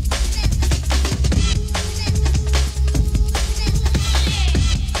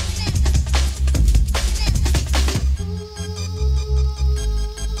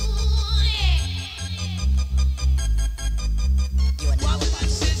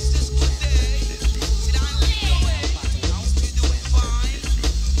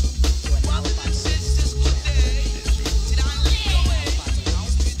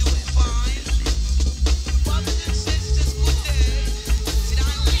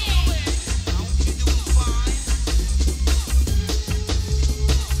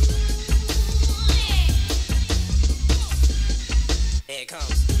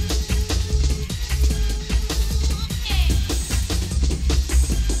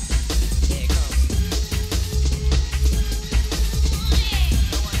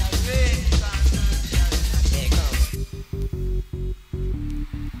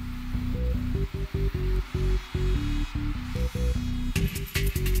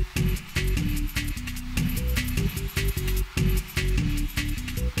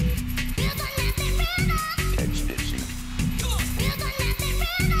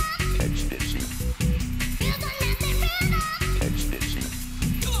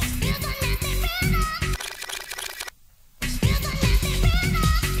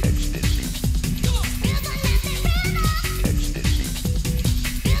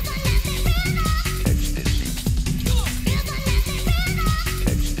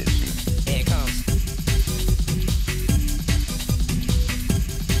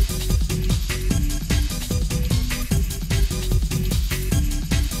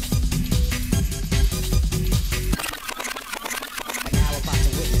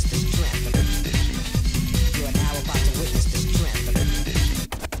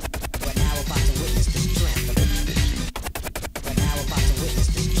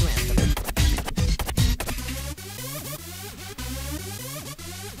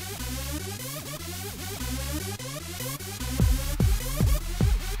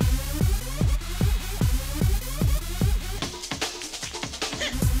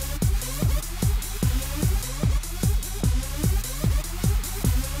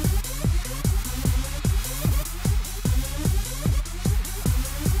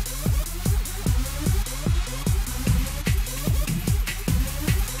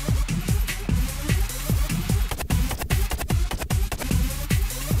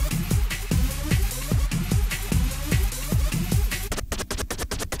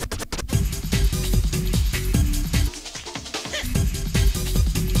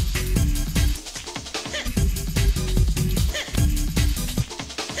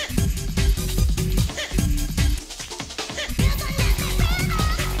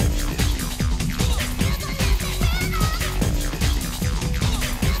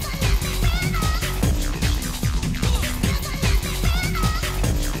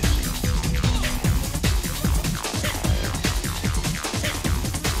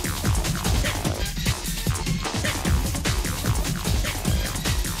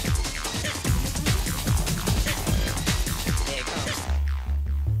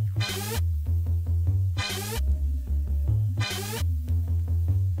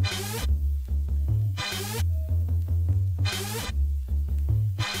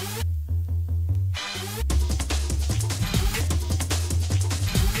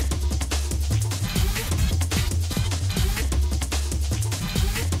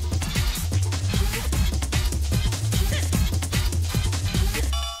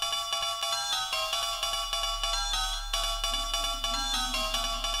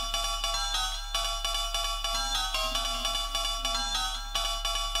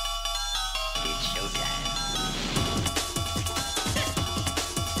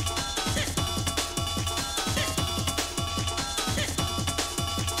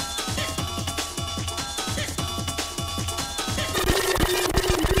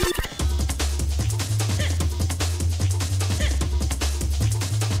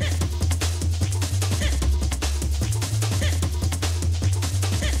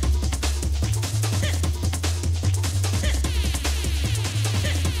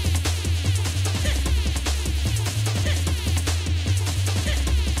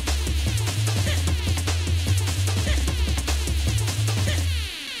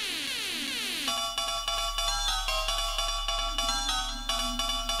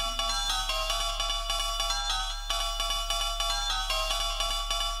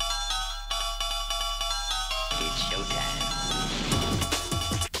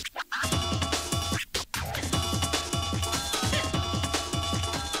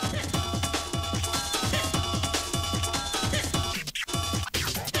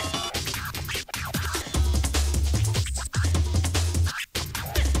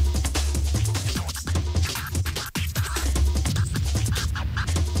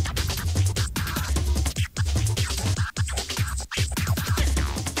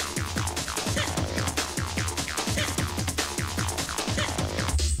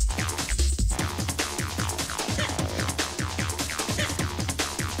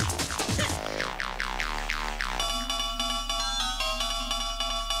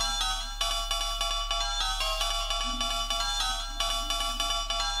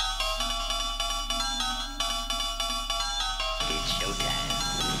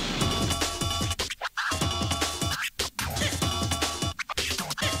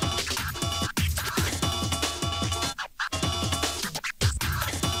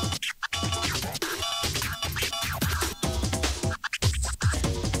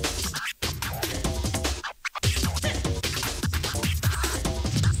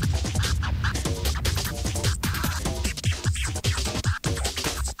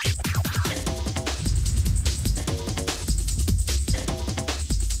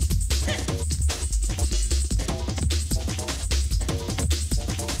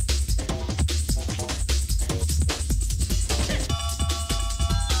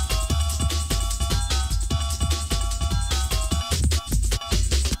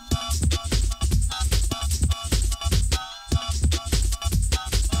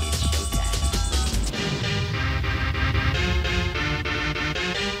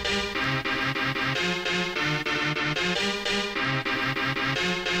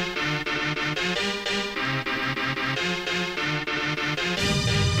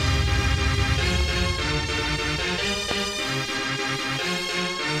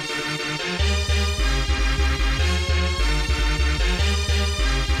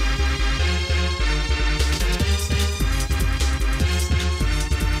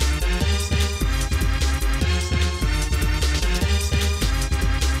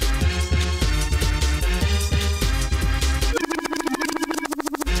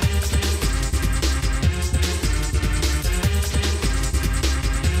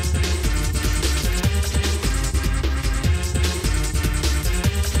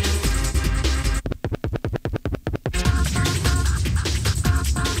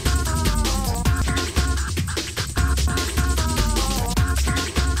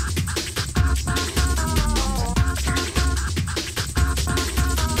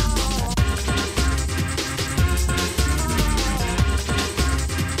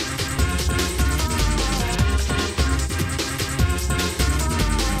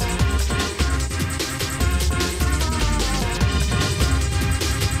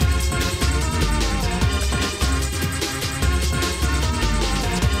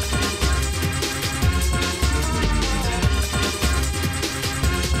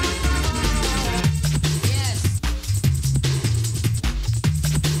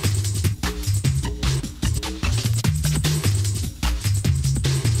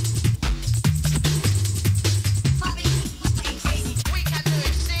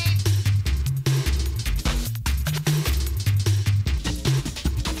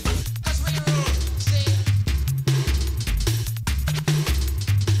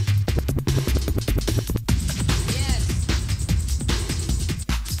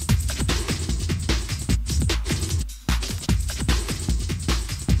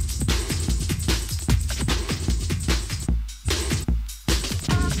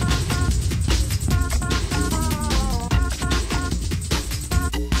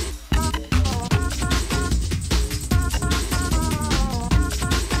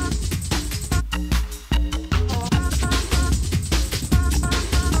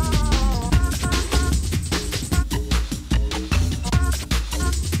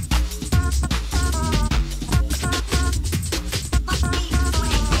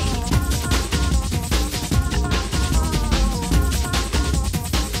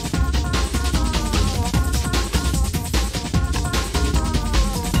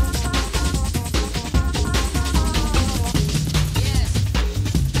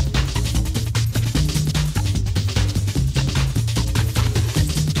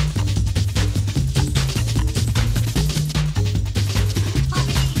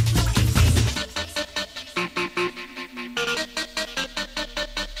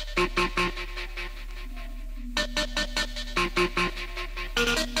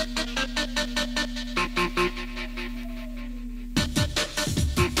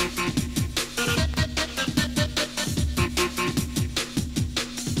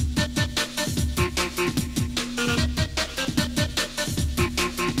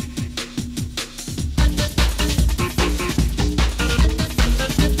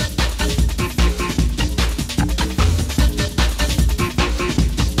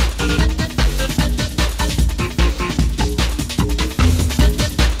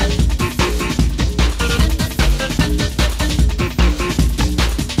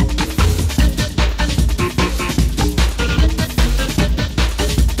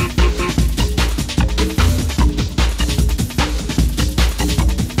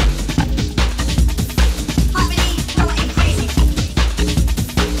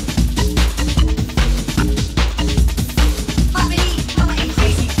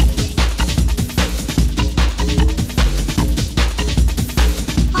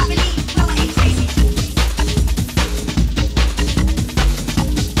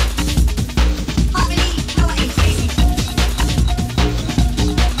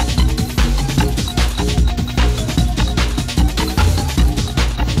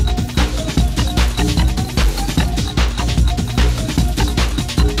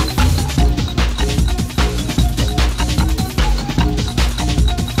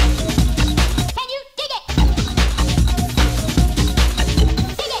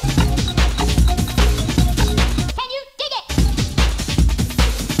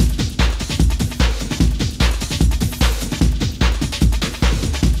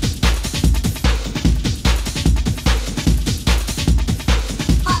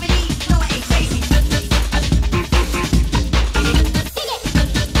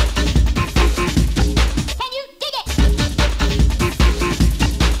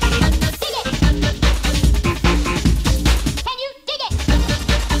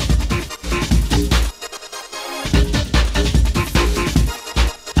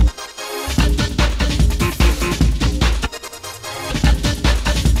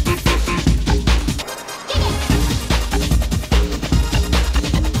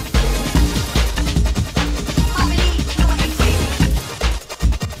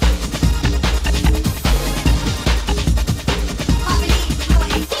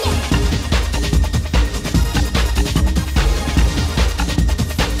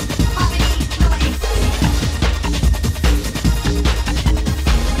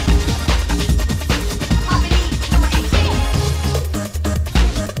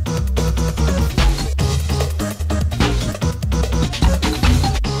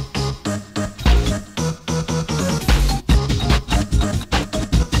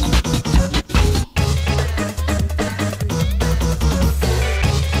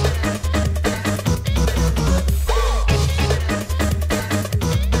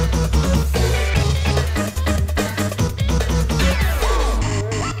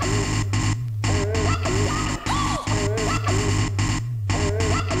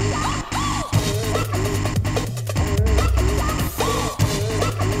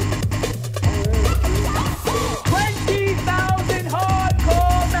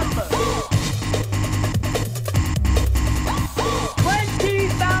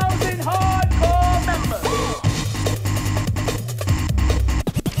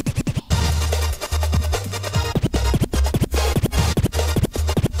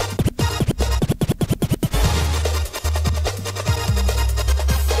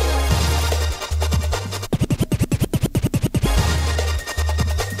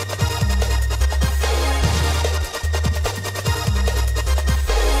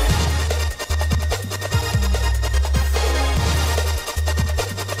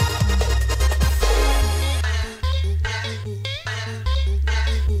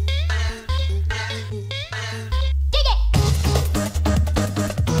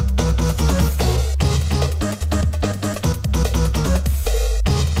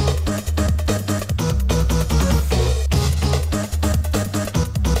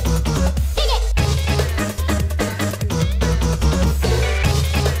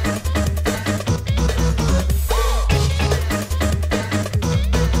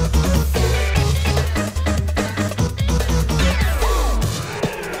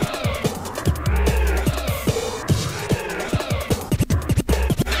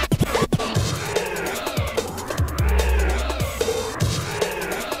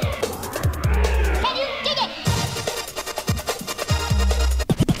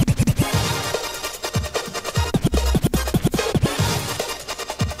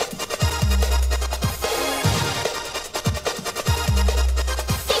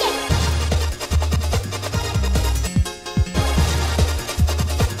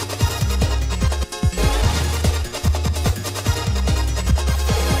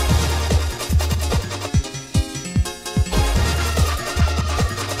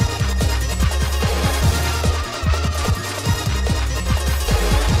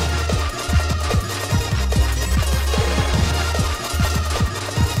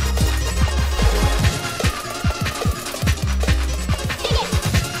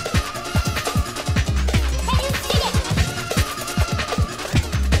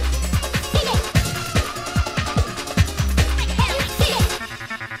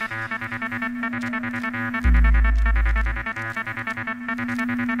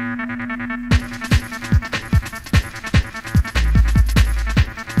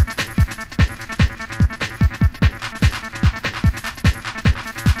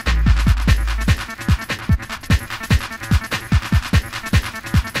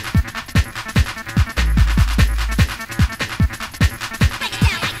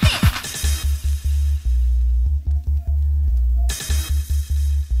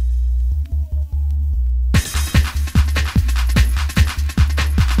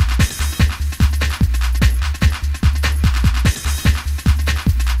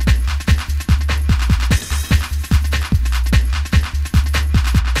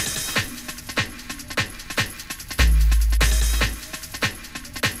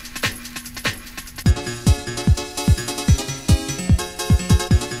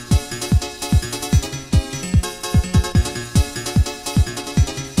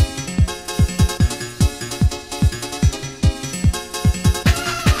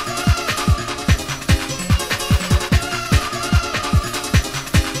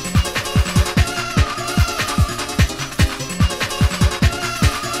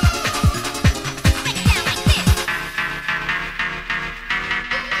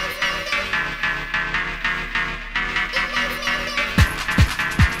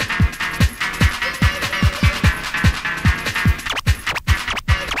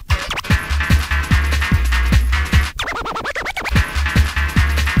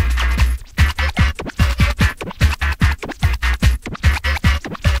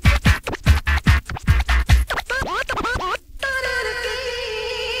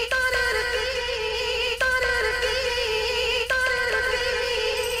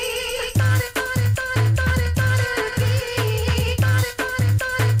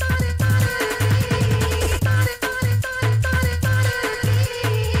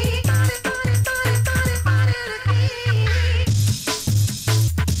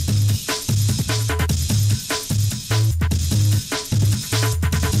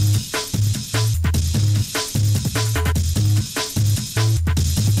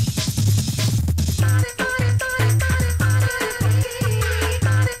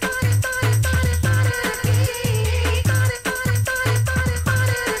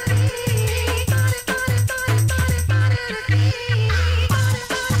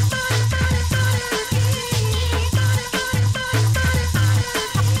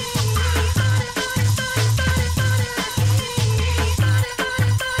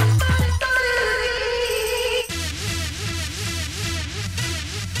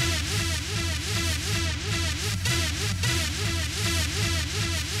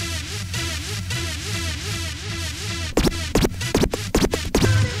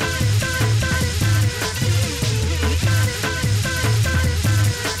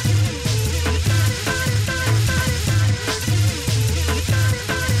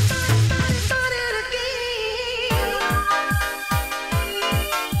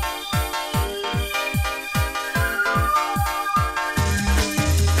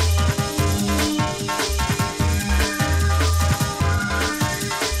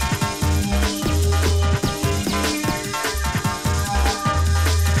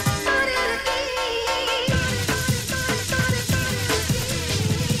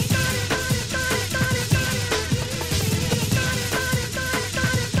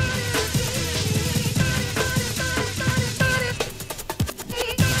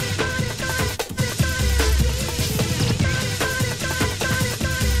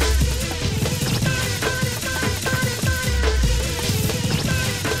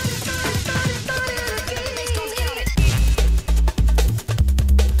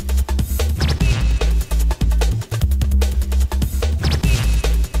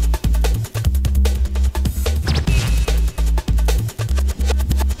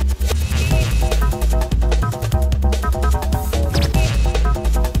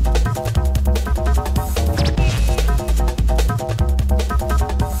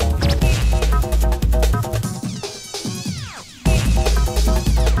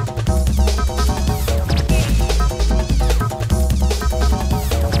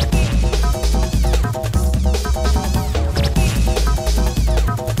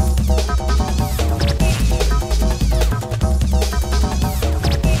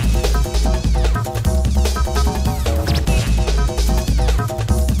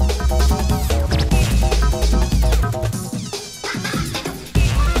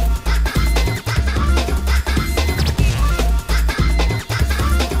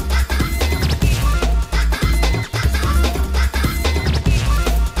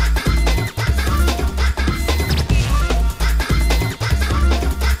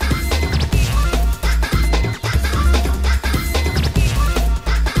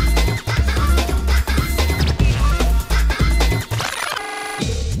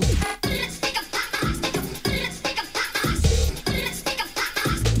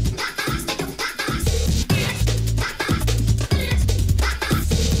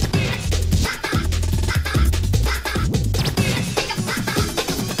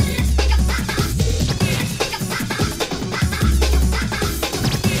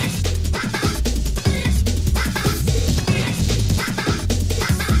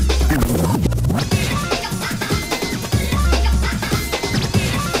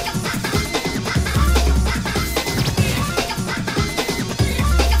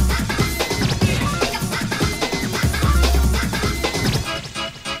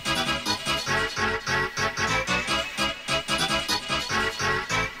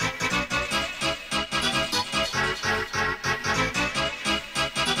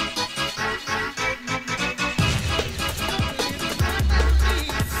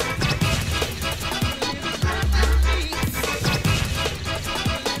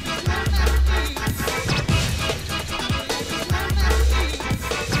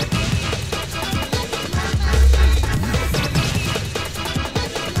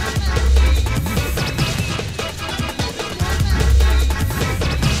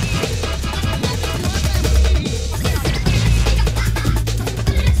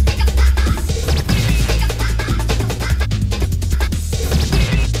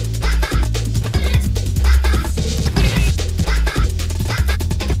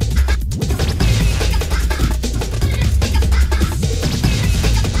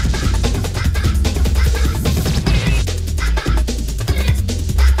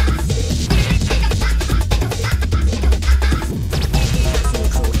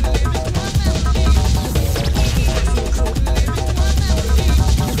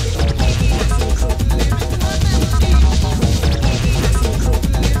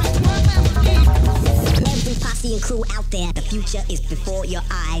 future is before your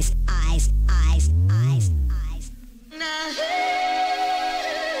eyes, eyes, eyes, eyes, eyes.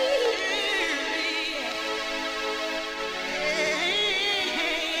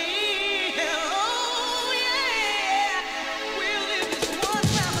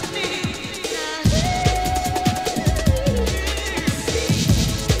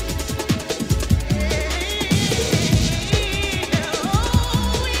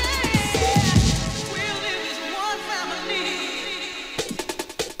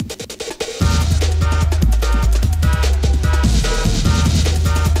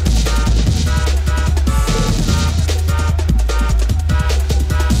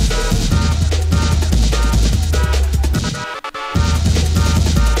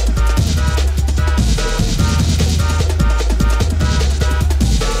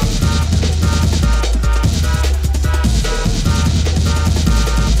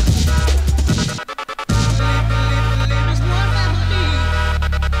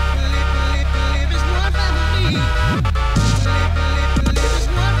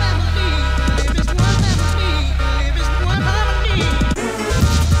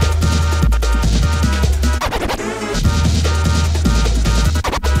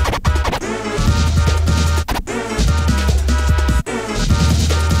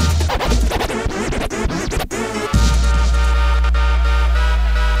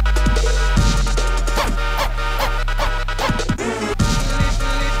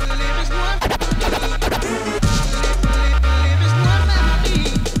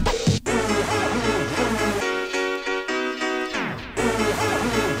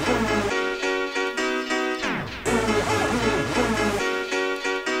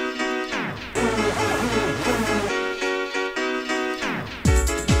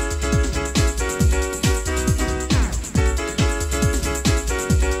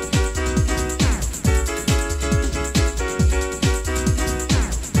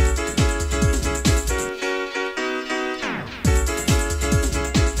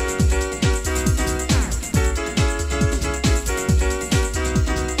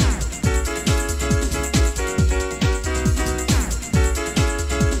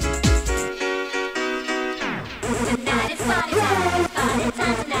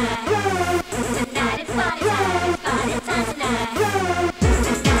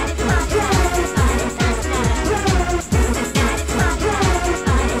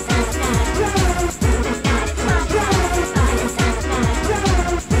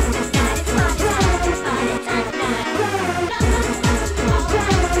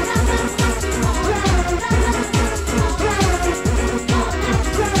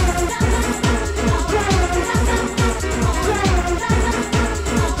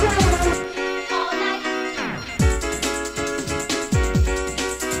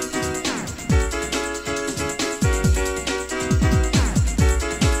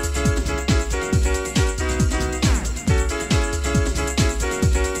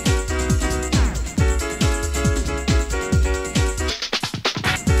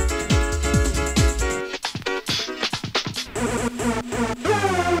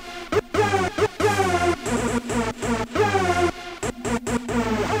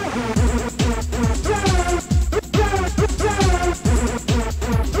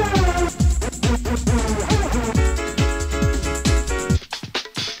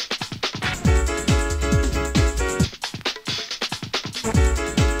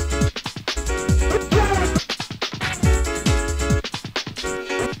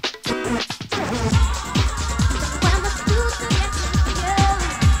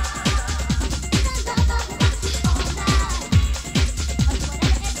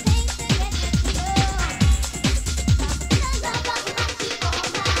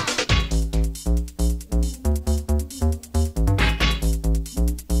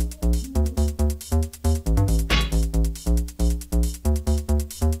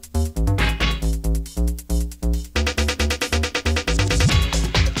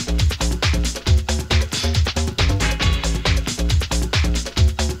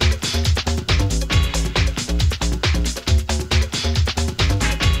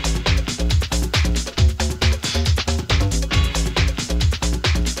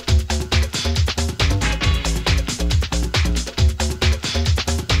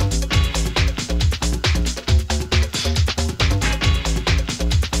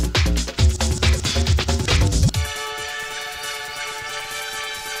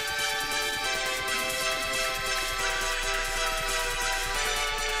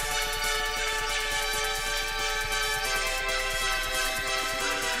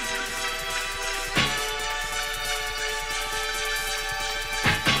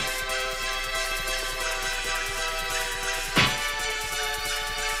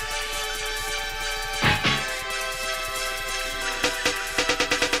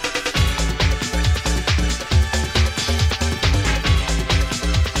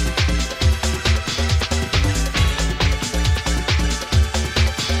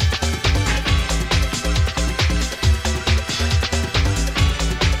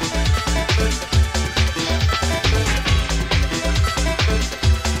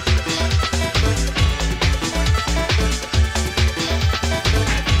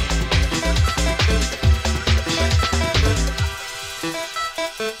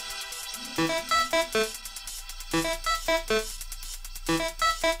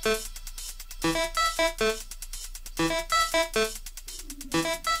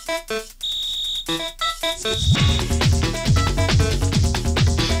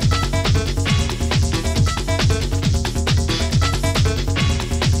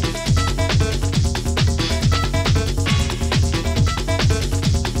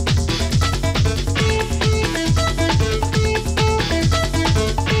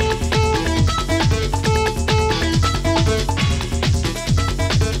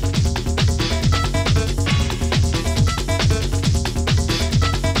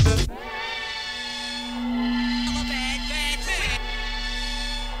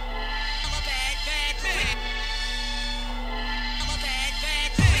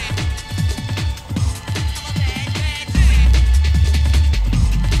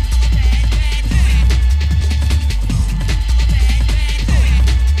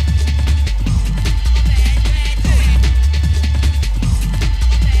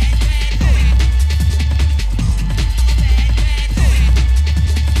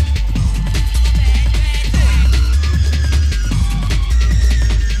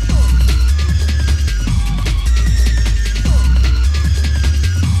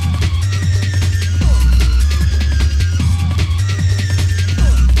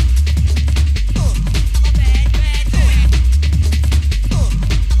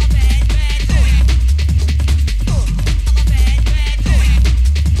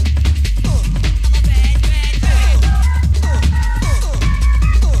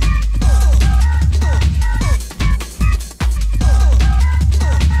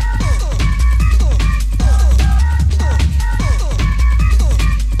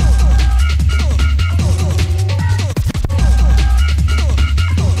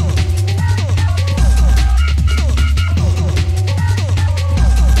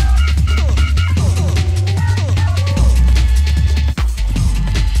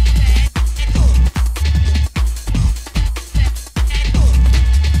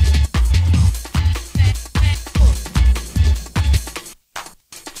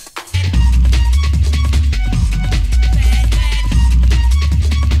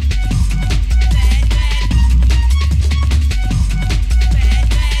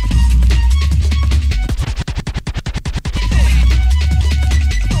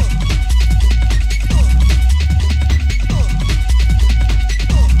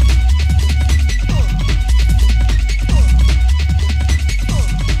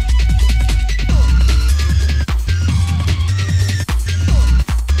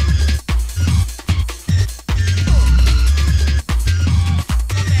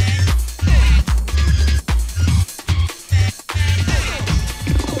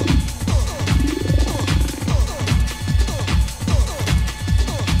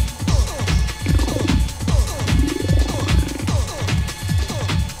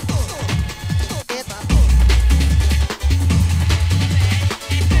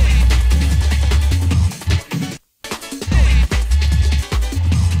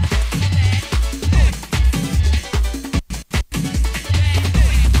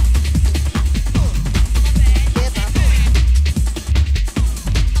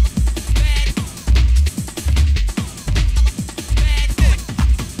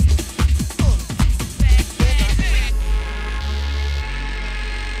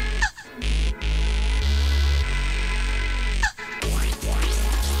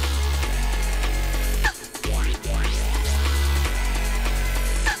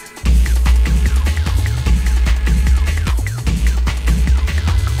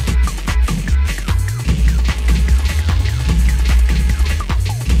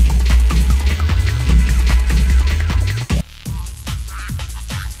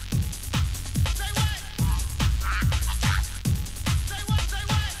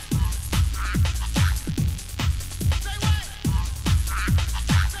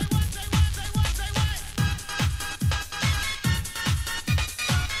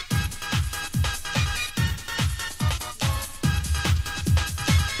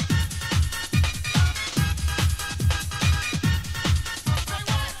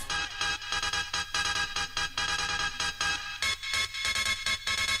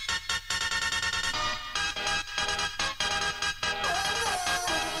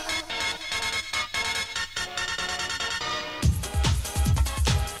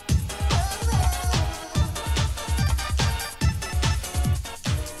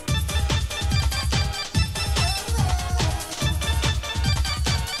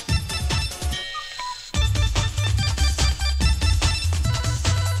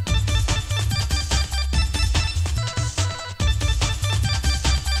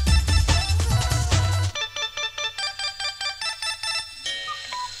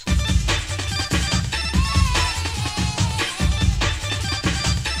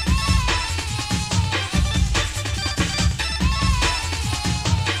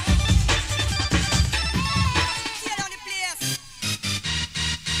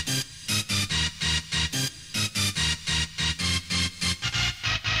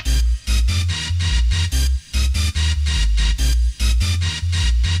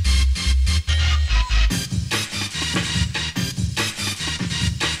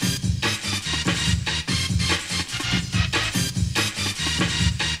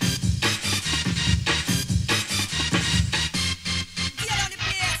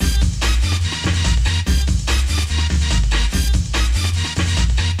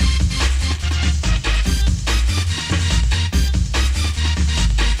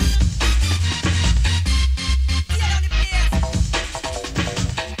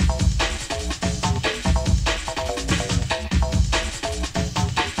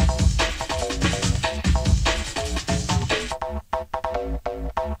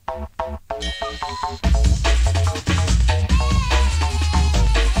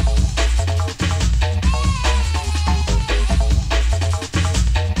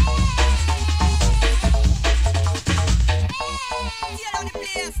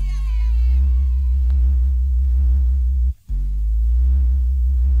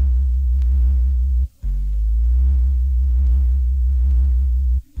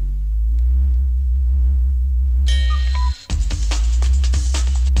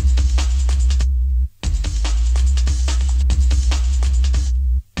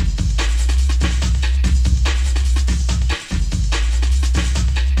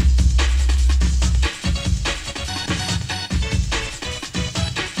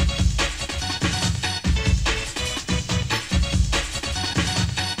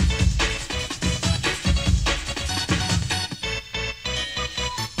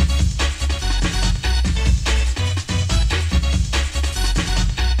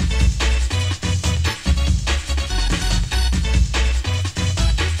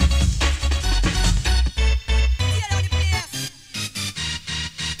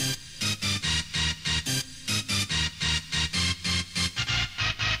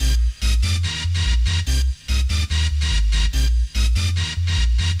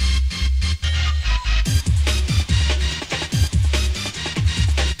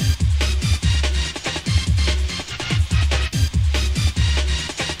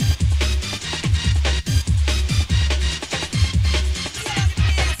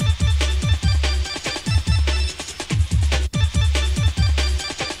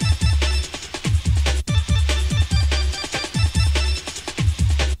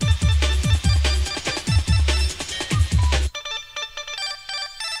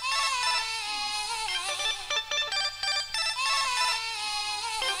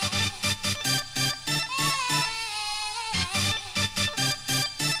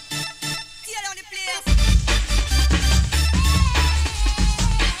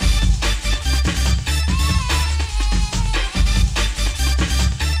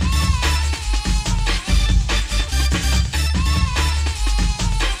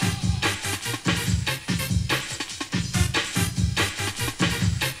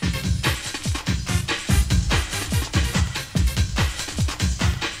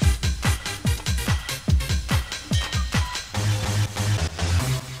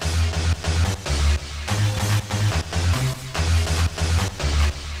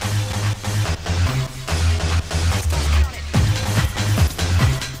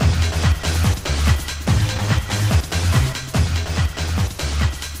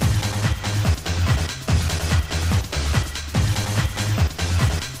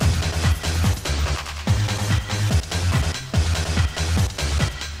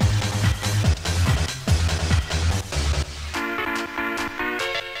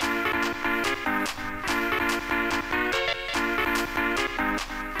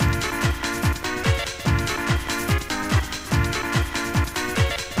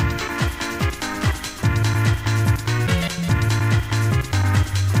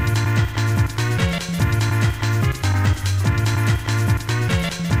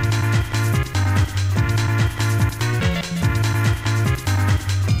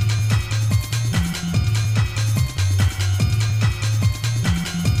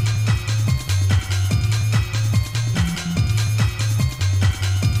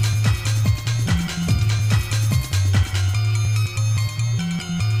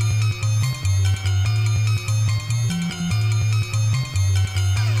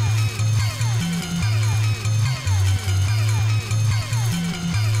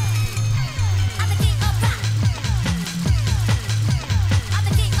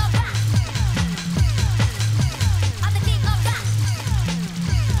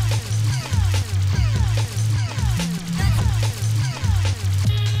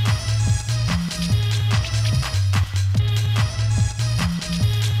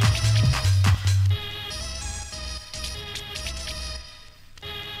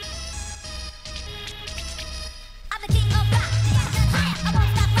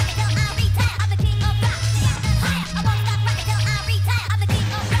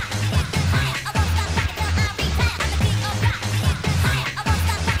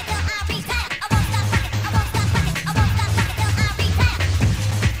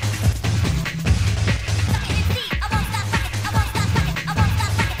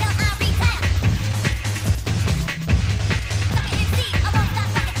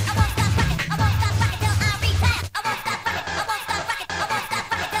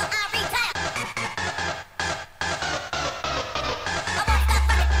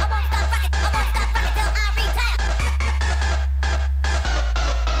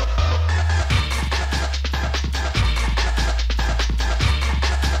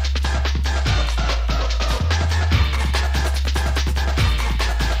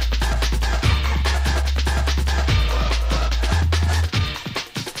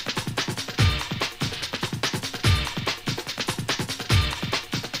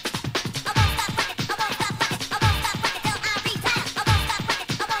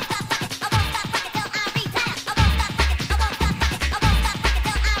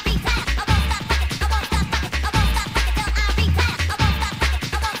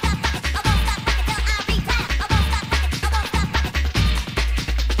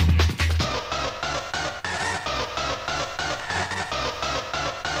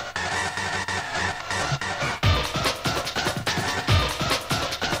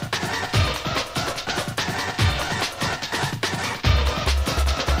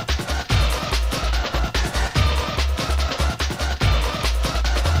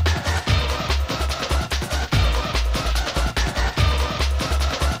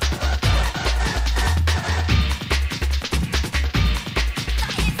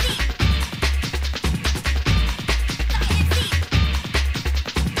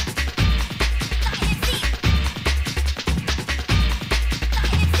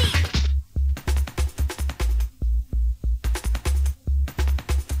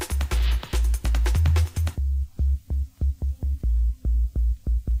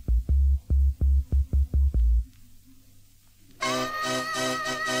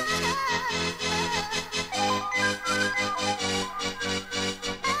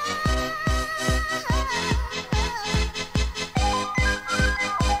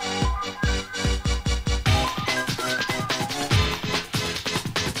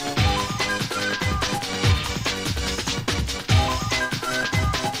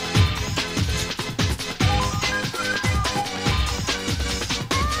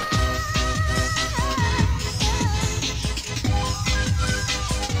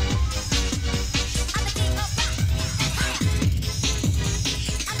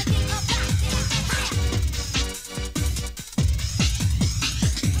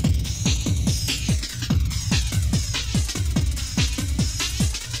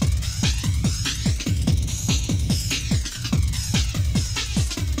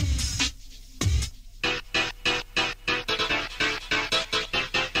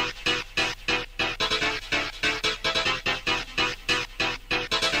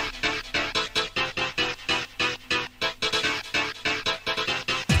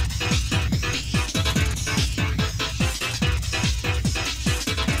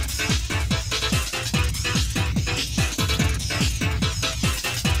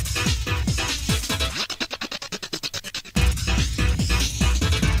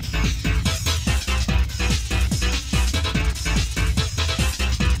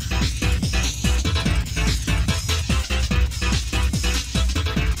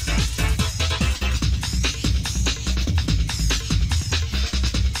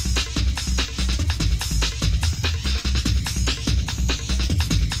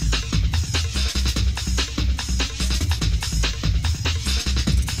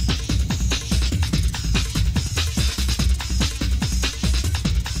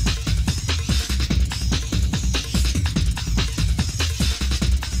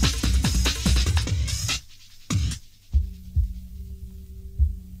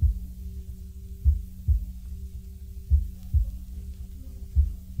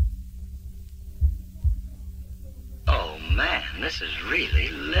 this is really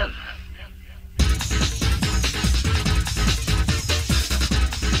living.